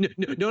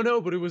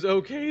 No, but it was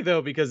okay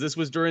though, because this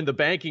was during the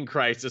banking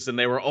crisis and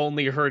they were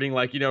only hurting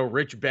like,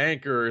 rich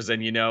bankers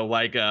and,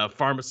 like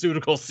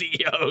pharmaceutical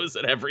CEOs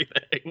and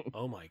everything.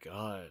 Oh my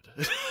God.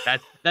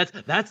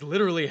 That's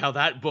literally how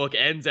that book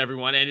ends,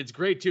 everyone. And it's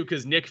great too,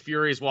 because Nick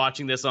Fury's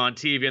watching this on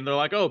TV and they're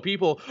like, oh,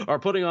 people are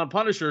putting on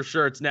Punisher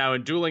shirts now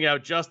and dueling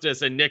out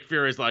justice. And Nick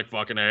Fury's like,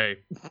 fucking A.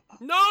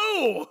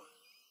 No!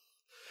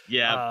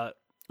 Yeah.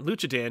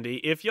 Lucha Dandy,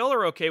 if y'all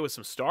are okay with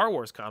some Star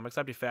Wars comics,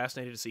 I'd be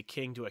fascinated to see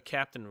King do a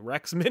Captain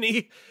Rex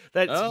mini.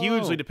 That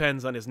hugely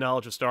depends on his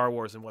knowledge of Star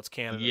Wars and what's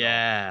canon.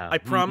 Yeah. I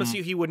promise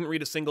you he wouldn't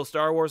read a single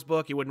Star Wars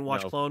book, he wouldn't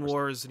watch Clone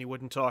Wars, and he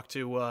wouldn't talk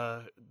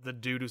to the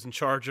dude who's in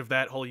charge of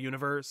that whole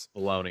universe.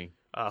 Filoni.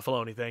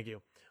 Filoni, thank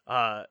you.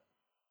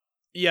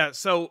 Yeah,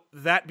 so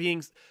that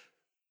being...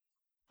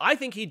 I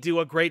think he'd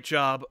do a great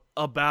job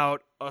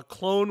about a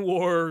Clone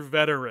War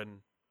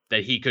veteran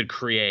that he could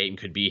create and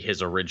could be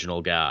his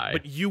original guy.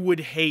 But you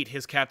would hate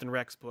his Captain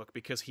Rex book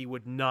because he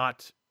would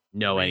not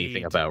know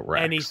anything about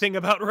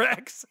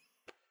Rex.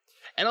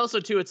 And also,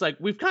 too, it's like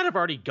we've kind of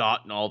already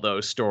gotten all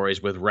those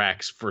stories with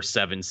Rex for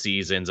 7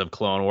 seasons of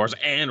Clone Wars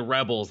and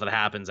Rebels that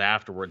happens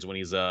afterwards when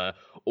he's a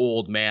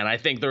old man. I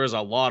think there is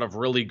a lot of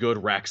really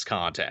good Rex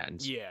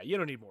content. Yeah, you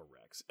don't need more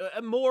Rex.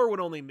 More would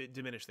only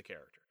diminish the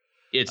character.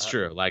 It's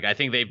true. Like, I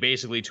think they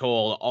basically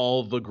told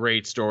all the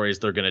great stories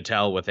they're going to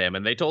tell with him,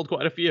 and they told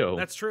quite a few.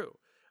 That's true.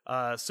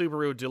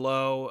 Subaru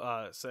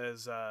Delo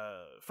says,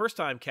 first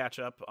time catch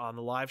up on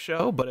the live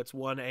show, but it's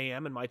 1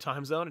 a.m. in my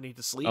time zone. I need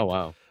to sleep. Oh,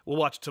 wow. We'll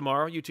watch it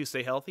tomorrow. You two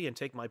stay healthy and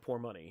take my poor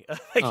money.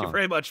 Thank you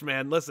very much,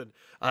 man. Listen,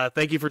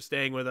 thank you for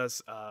staying with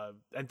us,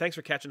 and thanks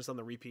for catching us on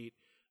the repeat.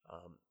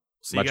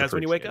 See you guys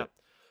when you wake up.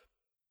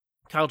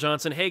 Kyle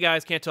Johnson, hey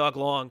guys, can't talk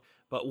long,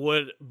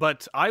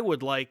 but I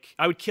would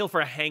kill for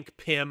a Hank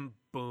Pym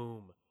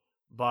boom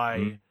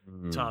by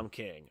Tom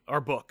King, or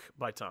book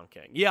by Tom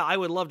King. Yeah, I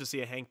would love to see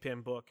a Hank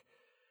Pym book.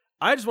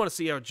 I just want to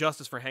see a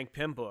Justice for Hank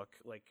Pym book,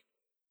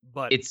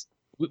 but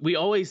we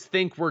always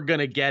think we're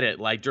gonna get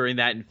it, like during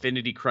that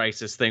Infinity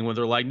Crisis thing when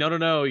they're like, no,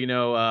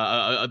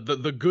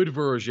 the good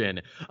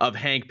version of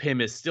Hank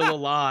Pym is still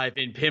alive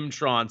in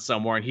Pymtron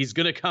somewhere, and he's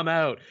gonna come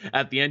out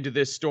at the end of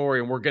this story,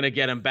 and we're gonna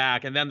get him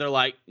back. And then they're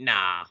like,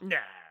 nah,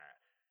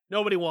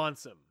 nobody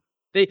wants him.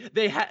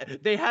 They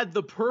had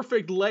the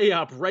perfect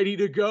layup ready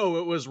to go.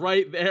 It was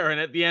right there, and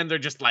at the end they're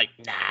just like,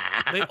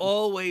 nah. They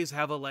always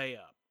have a layup.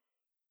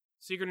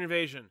 Secret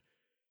Invasion.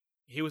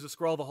 He was a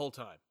Skrull the whole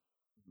time.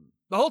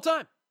 The whole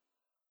time.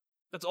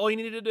 That's all you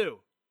needed to do.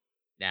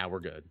 Nah,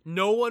 we're good.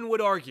 No one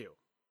would argue.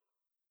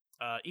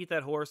 Eat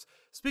that horse.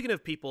 Speaking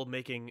of people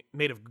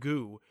made of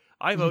goo,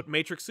 I vote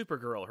Matrix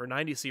Supergirl. Her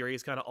 90s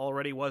series kind of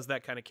already was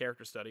that kind of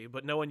character study,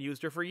 but no one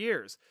used her for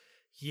years.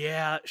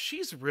 Yeah,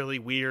 she's really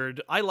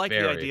weird. I like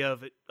the idea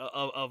of it,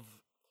 of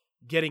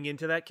getting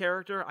into that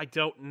character. I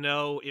don't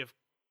know if,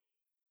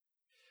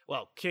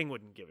 well, King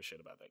wouldn't give a shit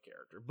about that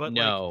character, but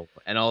no.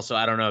 And also,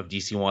 I don't know if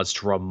DC wants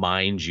to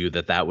remind you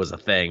that that was a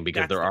thing,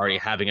 because they're already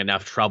having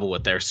enough trouble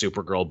with their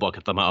Supergirl book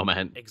at the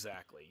moment.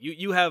 Exactly.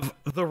 You have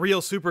the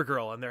real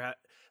Supergirl, and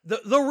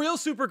the real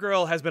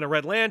Supergirl has been a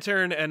Red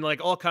Lantern and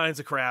like all kinds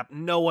of crap.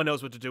 No one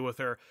knows what to do with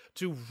her.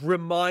 To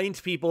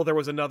remind people there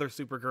was another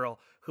Supergirl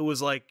who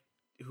was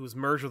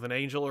merged with an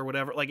angel or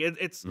whatever. Like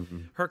it's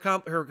her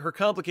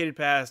complicated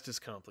past is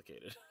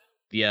complicated.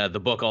 Yeah,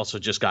 the book also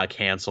just got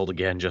canceled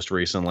again just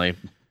recently.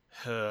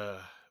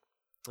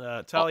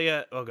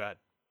 Talia, oh god.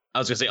 I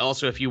was gonna say,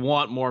 also, if you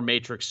want more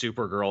Matrix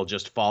Supergirl,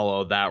 just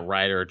follow that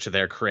writer to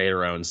their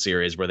creator-owned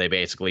series where they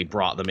basically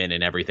brought them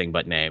in everything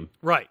but name.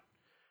 Right.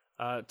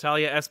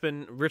 Talia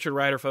Espin, Richard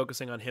Rider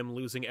focusing on him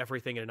losing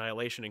everything in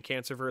Annihilation and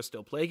Cancerverse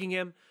still plaguing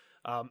him.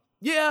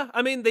 Yeah,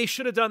 I mean, they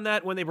should have done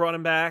that when they brought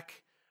him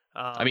back.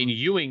 I mean,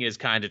 Ewing is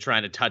kind of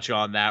trying to touch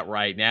on that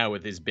right now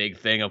with his big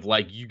thing of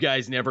like, you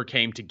guys never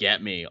came to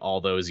get me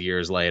all those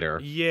years later.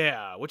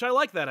 Yeah, which I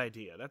like that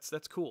idea.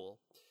 That's cool.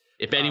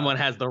 If anyone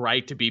has the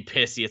right to be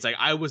pissy, it's like,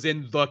 I was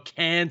in the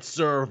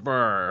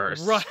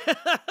Cancerverse.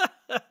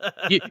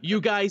 Right. you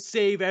guys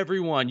save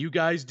everyone. You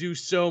guys do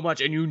so much,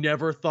 and you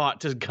never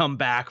thought to come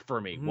back for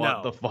me.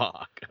 What the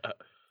fuck?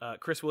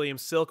 Chris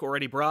Williams, Silk, or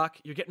Eddie Brock.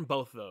 You're getting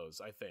both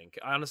those, I think.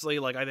 Honestly,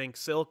 like, I think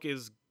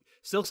Silk's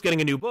getting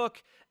a new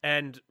book,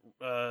 and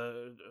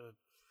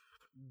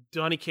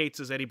Donny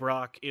Cates' Eddie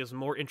Brock is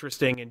more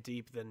interesting and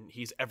deep than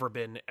he's ever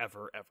been,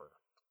 ever.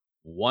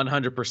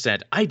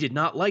 100%. I did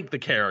not like the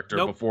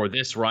character before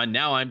this run.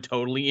 Now I'm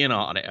totally in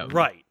on it.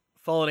 Right.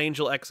 Fallen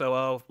Angel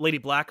XOO, Lady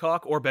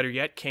Blackhawk, or better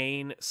yet,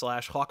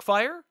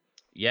 Kane/Hawkfire.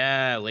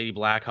 Yeah, Lady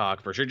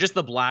Blackhawk for sure. Just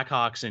the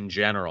Blackhawks in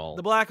general.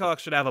 The Blackhawks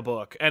should have a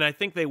book, and I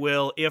think they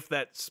will if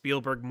that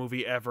Spielberg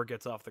movie ever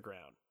gets off the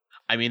ground.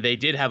 I mean, they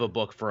did have a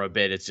book for a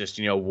bit. It's just,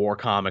 war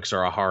comics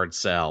are a hard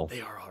sell. They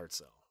are a hard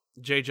sell.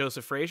 J.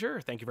 Joseph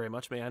Frazier, thank you very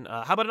much, man.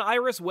 How about an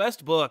Iris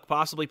West book,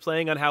 possibly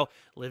playing on how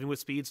living with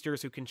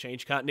speedsters who can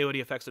change continuity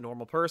affects a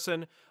normal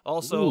person?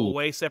 Also, a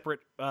way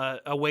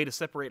to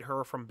separate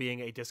her from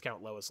being a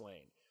discount Lois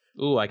Lane.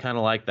 Ooh, I kind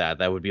of like that.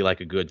 That would be like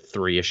a good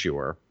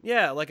 3-issuer.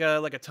 Yeah, like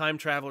a time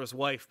traveler's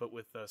wife, but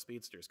with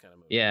speedsters kind of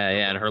movie. Yeah,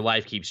 and her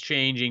life keeps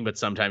changing, but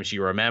sometimes she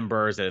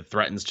remembers and it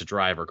threatens to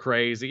drive her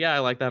crazy. Yeah, I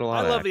like that a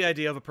lot. I love the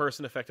idea of a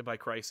person affected by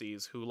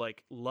crises who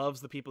like loves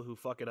the people who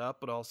fuck it up,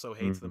 but also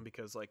hates them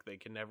because like they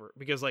can never,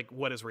 because like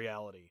what is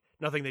reality?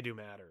 Nothing they do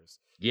matters.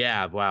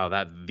 Yeah, wow,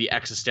 the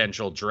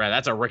existential dread.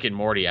 That's a Rick and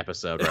Morty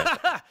episode,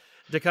 right?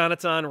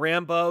 Dekanaton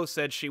Rambo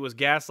said she was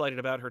gaslighted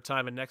about her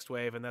time in Next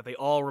Wave and that they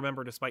all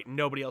remember, despite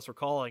nobody else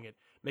recalling it,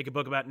 make a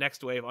book about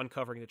Next Wave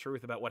uncovering the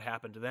truth about what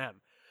happened to them.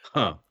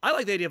 Huh. I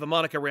like the idea of a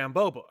Monica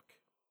Rambeau book.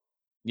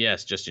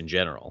 Yes, just in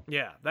general.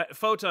 Yeah, that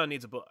Photon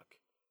needs a book.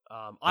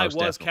 I was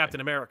definitely.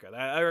 Captain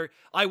America.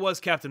 I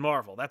was Captain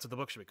Marvel. That's what the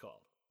book should be called.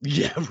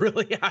 Yeah,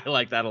 really? I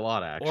like that a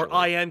lot, actually. Or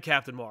I am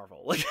Captain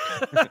Marvel. Like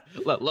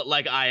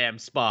I am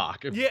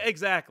Spock. Yeah,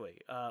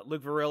 exactly.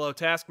 Luke Varillo,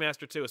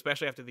 Taskmaster 2,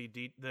 especially after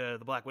the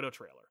Black Widow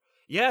trailer.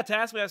 Yeah,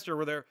 Taskmaster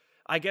were there.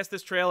 I guess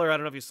this trailer, I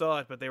don't know if you saw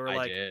it, but they were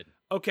like, did.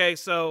 Okay,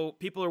 so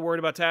people are worried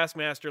about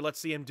Taskmaster. Let's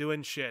see him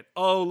doing shit.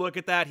 Oh, look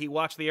at that. He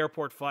watched the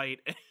airport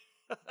fight.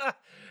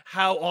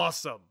 How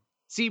awesome.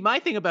 See, my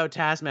thing about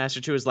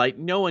Taskmaster 2 is like,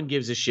 no one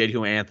gives a shit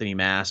who Anthony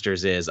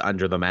Masters is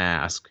under the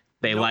mask.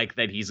 They like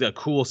that he's a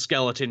cool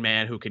skeleton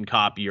man who can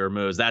copy your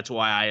moves. That's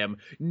why I am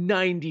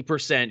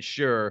 90%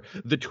 sure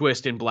the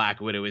twist in Black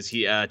Widow is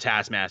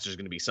Taskmaster is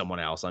going to be someone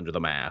else under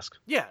the mask.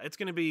 Yeah, it's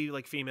going to be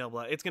like female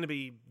Black. It's going to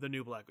be the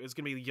new Black. It's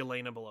going to be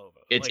Yelena Belova.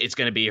 It's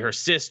going to be her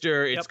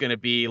sister. It's going to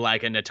be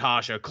like a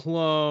Natasha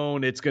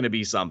clone. It's going to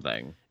be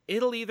something.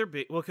 It'll either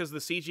be, well, because the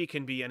CG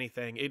can be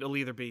anything. It'll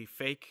either be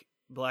fake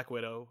Black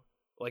Widow,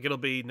 like it'll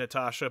be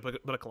Natasha,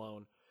 but a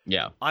clone.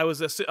 Yeah.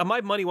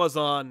 My money was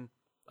on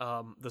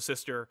the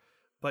sister.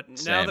 But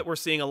now that we're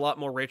seeing a lot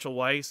more Rachel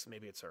Weisz,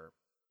 maybe it's her.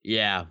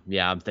 Yeah,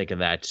 I'm thinking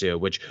that too.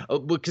 Which,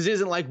 because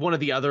isn't like one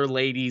of the other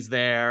ladies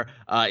there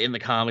in the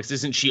comics,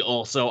 isn't she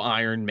also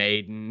Iron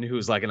Maiden,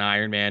 who's like an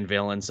Iron Man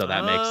villain? So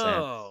that makes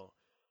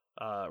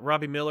sense.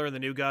 Robbie Miller and the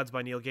New Gods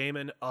by Neil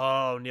Gaiman.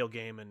 Oh, Neil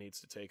Gaiman needs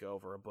to take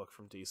over a book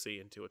from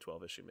DC into a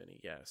 12-issue mini.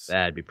 Yes,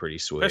 that'd be pretty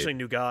sweet. Especially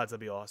New Gods, that'd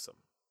be awesome.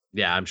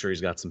 Yeah, I'm sure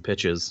he's got some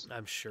pitches.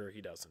 I'm sure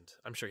he doesn't.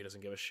 I'm sure he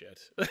doesn't give a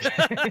shit.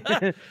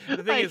 The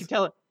thing is,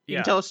 you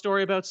can tell a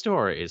story about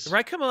stories.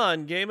 Right, come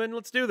on, Gaiman,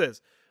 let's do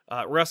this.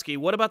 Rusky,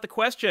 what about the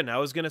question? I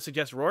was going to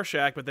suggest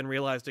Rorschach, but then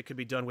realized it could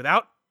be done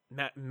without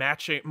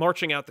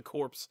marching out the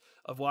corpse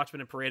of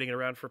Watchmen and parading it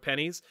around for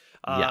pennies.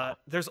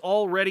 There's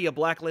already a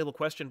Black Label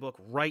question book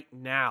right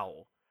now.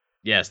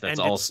 Yes, that's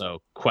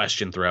also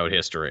questioned throughout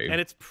history. And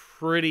it's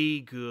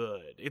pretty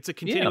good. It's a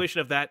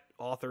continuation of that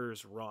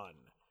author's run.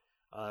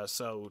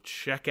 So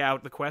check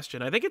out The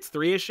Question. I think it's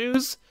 3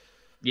 issues.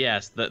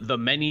 Yes, the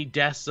many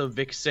deaths of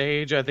Vic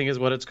Sage, I think is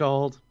what it's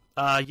called.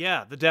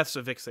 Yeah, The Deaths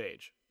of Vic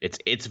Sage.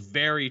 It's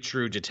very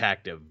True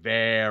Detective,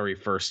 very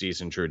first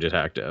season True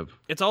Detective.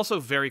 It's also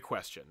very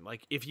Question.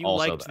 Like, if you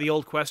Also liked that. the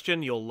old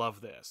Question, you'll love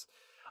this.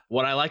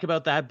 What I like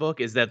about that book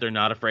is that they're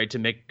not afraid to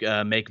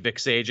make Vic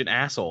Sage an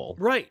asshole.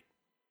 Right.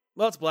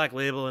 Well, it's Black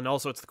Label, and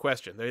also it's The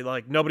Question. They're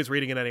like, nobody's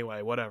reading it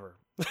anyway, whatever.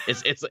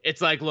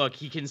 It's like, look,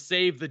 he can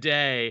save the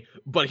day,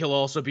 but he'll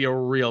also be a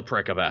real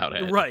prick about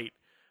it. Right.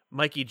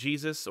 Mikey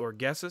Jesus or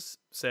Guesses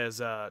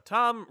says,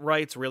 Tom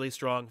writes really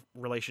strong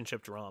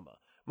relationship drama.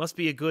 Must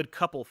be a good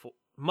couple for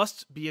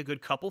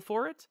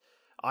it.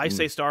 I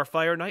say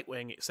Starfire,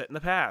 Nightwing, set in the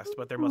past,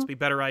 but there must be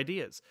better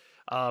ideas.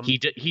 He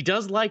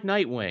does like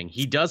Nightwing.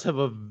 He does have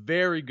a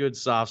very good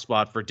soft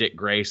spot for Dick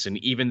Grayson,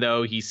 even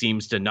though he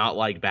seems to not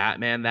like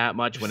Batman that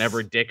much.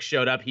 Whenever Dick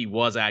showed up, he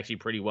was actually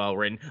pretty well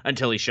written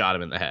until he shot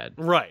him in the head.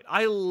 Right.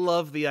 I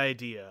love the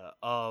idea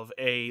of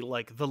a,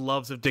 like, The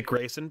Loves of Dick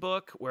Grayson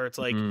book, where it's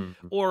like,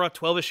 or a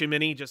 12-issue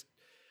mini, just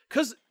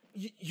because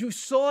you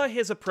saw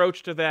his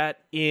approach to that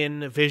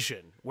in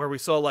Vision, where we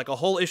saw like a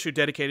whole issue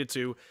dedicated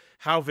to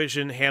how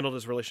Vision handled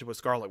his relationship with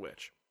Scarlet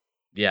Witch.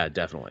 Yeah,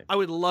 definitely. I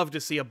would love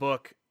to see a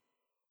book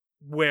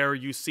where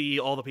you see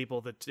all the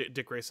people that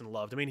Dick Grayson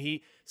loved. I mean,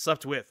 he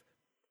slept with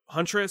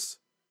Huntress,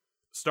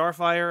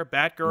 Starfire,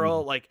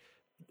 Batgirl, like,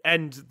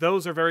 and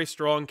those are very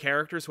strong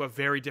characters who have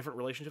very different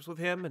relationships with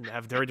him and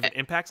have very different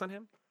impacts on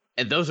him.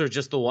 And those are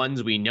just the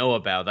ones we know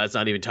about. That's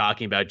not even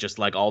talking about just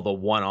like all the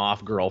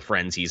one-off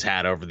girlfriends he's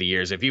had over the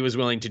years. If he was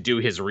willing to do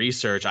his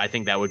research, I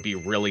think that would be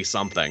really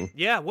something.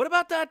 Yeah, what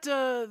about that?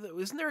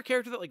 Isn't there a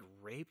character that like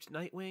raped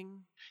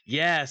Nightwing?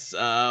 Yes,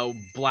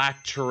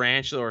 Black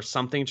Tarantula or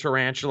something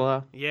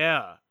Tarantula.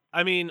 Yeah,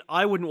 I mean,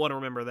 I wouldn't want to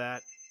remember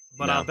that,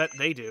 but No. I'll bet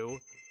they do.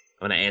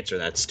 I'm gonna answer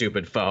that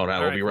stupid phone. I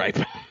will be right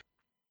back.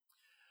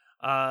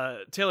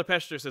 Taylor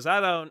Pester says, I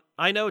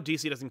know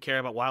DC doesn't care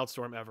about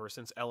Wildstorm ever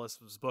since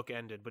Ellis's book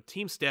ended, but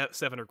Team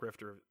 7 or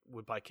Grifter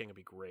by King would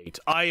be great.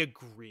 I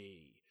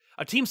agree.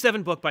 A Team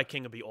 7 book by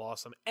King would be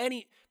awesome.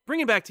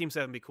 Bringing back Team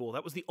 7 would be cool.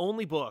 That was the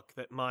only book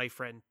that my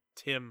friend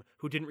Tim,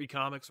 who didn't read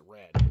comics,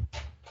 read.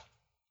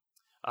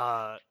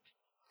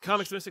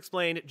 Comics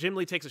Misexplained, Jim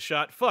Lee takes a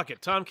shot. Fuck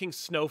it, Tom King's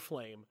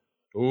Snowflame.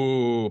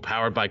 Ooh,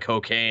 powered by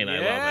cocaine. I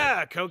love it.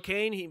 Yeah,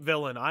 cocaine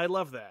villain. I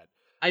love that.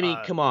 I mean,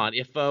 come on.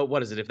 If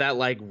what is it? If that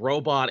like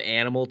robot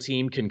animal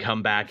team can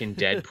come back in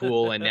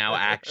Deadpool and now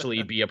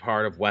actually be a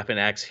part of Weapon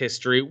X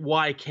history,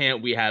 why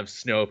can't we have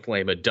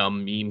Snowflame, a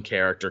dumb meme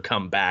character,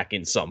 come back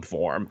in some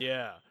form?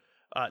 Yeah.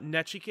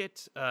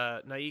 Nechikit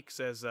Naik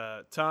says,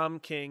 Tom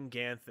King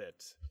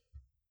Ganthet.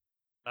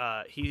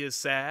 He is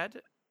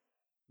sad.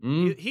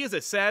 He is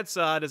a sad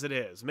sod as it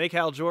is. Make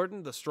Hal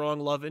Jordan the strong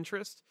love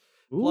interest.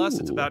 Plus,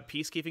 it's about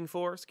peacekeeping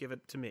force. Give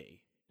it to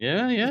me.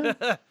 Yeah.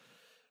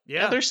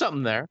 Yeah, there's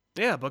something there.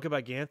 Yeah, book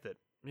about Ganthet.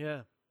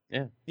 Yeah.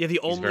 Yeah. Yeah, the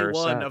He's only very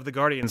one sad. of the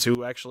Guardians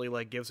who actually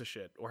like gives a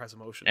shit or has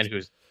emotions.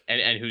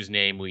 And whose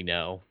name we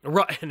know.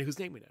 Right, and whose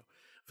name we know.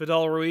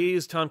 Fidel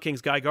Ruiz, Tom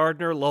King's Guy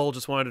Gardner. Lol,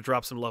 just wanted to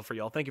drop some love for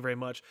y'all. Thank you very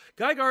much.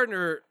 Guy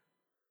Gardner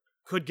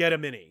could get a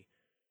mini.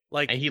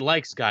 Like, And he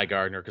likes Guy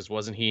Gardner because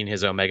wasn't he in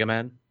his Omega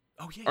Man?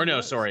 oh yeah. Or he no,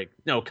 was. sorry.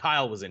 No,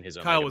 Kyle was in his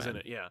Omega Kyle was Man.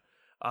 in it, yeah.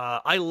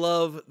 I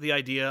love the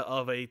idea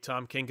of a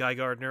Tom King Guy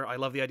Gardner. I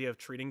love the idea of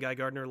treating Guy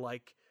Gardner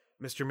like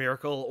Mr.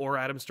 Miracle or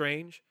Adam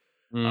Strange.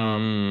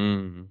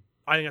 Mm.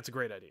 I think that's a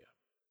great idea.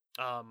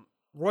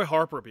 Roy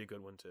Harper would be a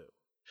good one too.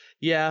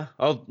 Yeah.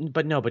 Oh,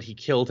 but he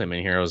killed him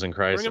in Heroes in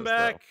Crisis. Bring him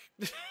back.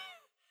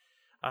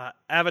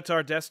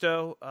 Avatar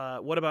Desto.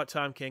 What about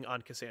Tom King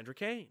on Cassandra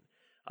Cain?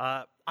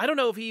 I don't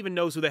know if he even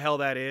knows who the hell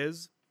that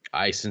is.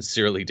 I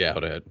sincerely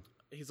doubt it.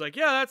 He's like,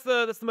 yeah, that's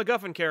the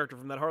MacGuffin character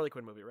from that Harley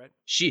Quinn movie, right?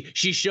 She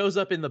shows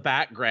up in the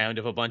background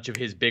of a bunch of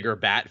his bigger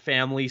Bat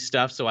family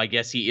stuff, so I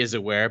guess he is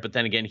aware. But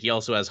then again, he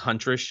also has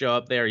Huntress show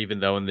up there, even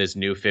though in this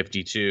new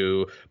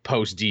 52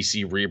 post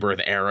DC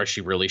Rebirth era,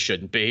 she really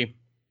shouldn't be.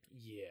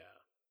 Yeah.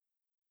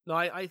 No,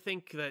 I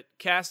think that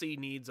Cassie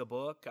needs a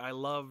book. I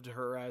loved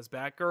her as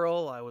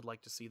Batgirl. I would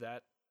like to see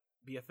that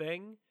be a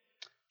thing.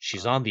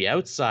 She's on The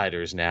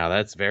Outsiders now.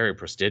 That's very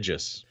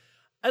prestigious.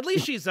 At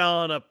least she's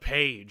on a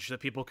page that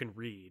people can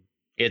read.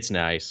 It's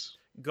nice.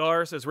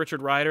 Gar says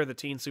Richard Rider, the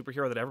teen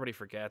superhero that everybody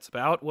forgets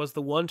about, was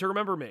the one to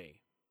remember me.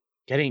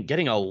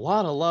 Getting a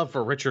lot of love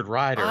for Richard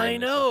Rider. I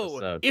in this know.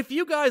 episode. If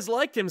you guys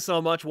liked him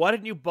so much, why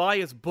didn't you buy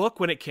his book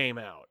when it came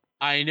out?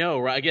 I know,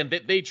 right? Again,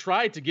 they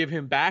tried to give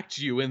him back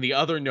to you in the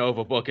other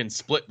Nova book and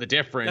split the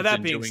difference Now, that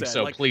in being doing said,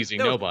 so, like, pleasing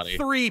there were nobody.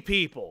 3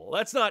 people.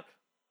 That's not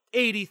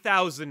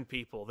 80,000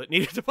 people that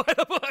needed to buy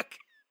the book.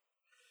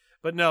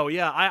 But no,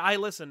 yeah, I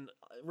listen.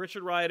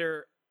 Richard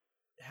Rider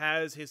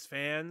has his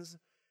fans.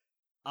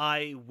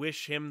 I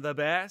wish him the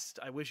best.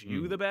 I wish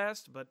you the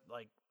best, but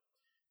like,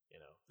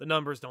 the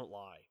numbers don't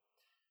lie.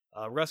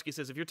 Rusky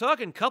says, if you're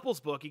talking couples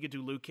book, you could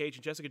do Luke Cage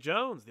and Jessica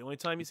Jones. The only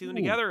time you see them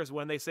together is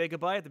when they say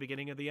goodbye at the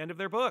beginning of the end of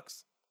their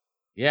books.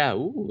 Yeah,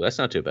 ooh, that's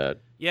not too bad.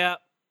 Yeah,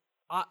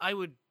 I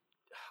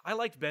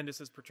liked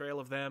Bendis's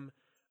portrayal of them.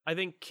 I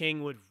think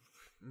King would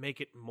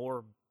make it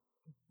more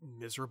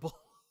miserable.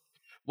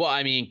 Well,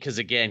 I mean, because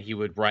again, he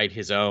would write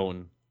his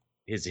own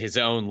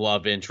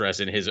love interest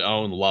and his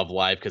own love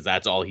life, because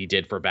that's all he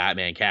did for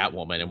Batman,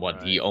 Catwoman, and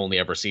what he only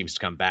ever seems to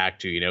come back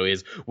to,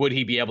 is would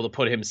he be able to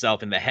put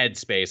himself in the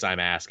headspace, I'm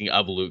asking,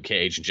 of Luke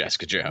Cage and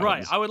Jessica Jones?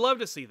 Right. I would love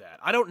to see that.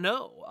 I don't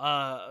know.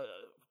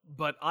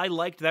 But I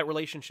liked that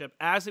relationship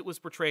as it was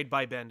portrayed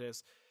by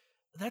Bendis.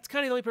 That's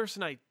kind of the only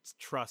person I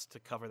trust to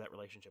cover that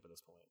relationship at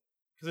this point,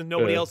 because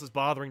nobody else is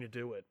bothering to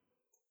do it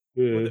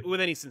with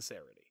any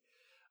sincerity.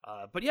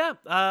 But yeah,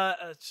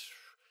 I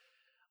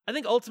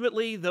think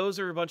ultimately those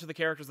are a bunch of the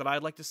characters that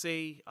I'd like to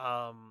see.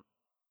 I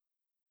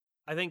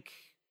think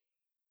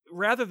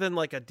rather than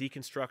like a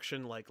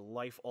deconstruction, like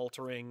life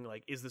altering,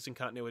 like is this in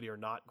continuity or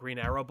not, Green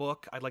Arrow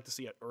book, I'd like to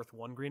see an Earth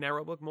 1 Green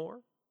Arrow book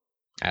more.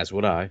 As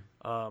would I.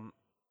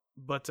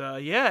 But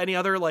yeah, any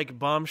other like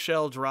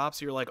bombshell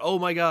drops you're like, oh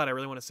my god, I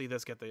really want to see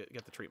this get the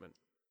treatment?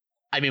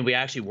 I mean, we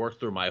actually worked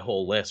through my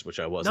whole list, which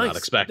I was not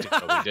expecting,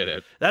 so we did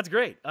it. That's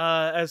great.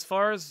 As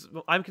far as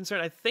I'm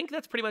concerned, I think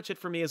that's pretty much it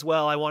for me as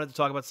well. I wanted to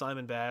talk about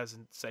Simon Baz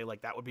and say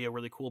like that would be a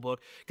really cool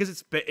book,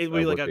 because it would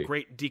be like a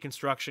great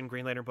deconstruction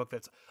Green Lantern book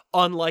that's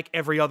unlike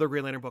every other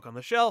Green Lantern book on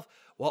the shelf,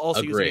 while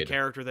also using a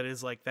character that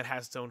is like that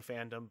has its own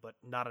fandom, but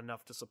not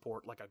enough to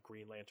support like a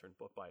Green Lantern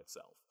book by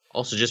itself.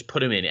 Also, just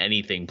put him in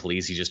anything,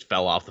 please. He just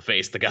fell off the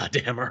face of the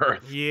goddamn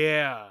earth.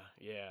 Yeah.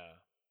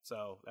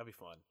 So that'd be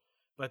fun.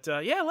 But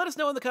yeah, let us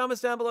know in the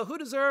comments down below who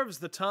deserves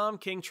the Tom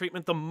King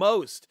treatment the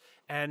most,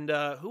 and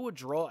who would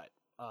draw it.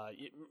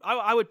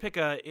 I would pick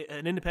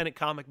an independent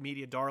comic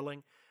media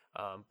darling,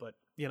 but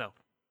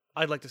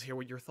I'd like to hear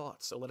what your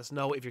thoughts. So let us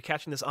know if you're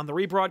catching this on the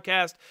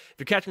rebroadcast. If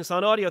you're catching this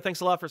on audio, thanks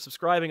a lot for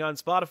subscribing on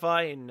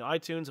Spotify and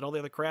iTunes and all the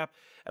other crap.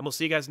 And we'll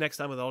see you guys next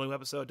time with an all-new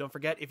episode. Don't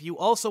forget, if you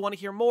also want to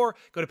hear more,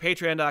 go to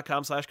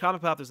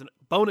patreon.com/comicpop. There's a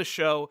bonus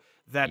show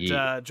that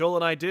Joel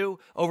and I do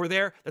over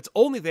there that's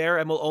only there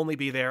and will only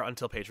be there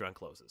until Patreon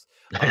closes.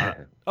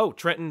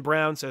 Trenton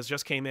Brown says,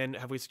 just came in.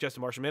 Have we suggested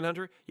Martian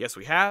Manhunter? Yes,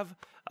 we have.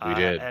 We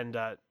did. And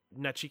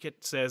Netchikit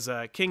says,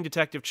 King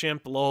Detective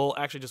Chimp, lol.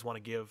 Actually, just want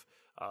to give...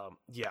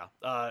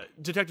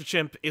 Detective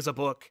Chimp is a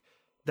book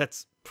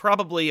that's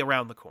probably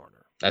around the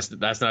corner.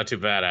 That's not too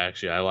bad,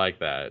 actually. I like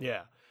that.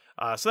 Yeah.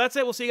 So that's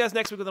it. We'll see you guys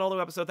next week with an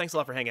all-new episode. Thanks a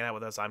lot for hanging out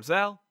with us. I'm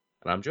Sal.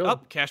 And I'm Joel.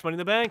 Cash Money in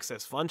the Bank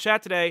says, fun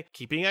chat today.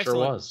 Keep being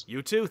excellent. Sure was.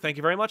 You too. Thank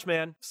you very much,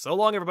 man. So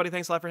long, everybody.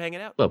 Thanks a lot for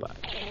hanging out.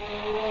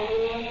 Bye-bye.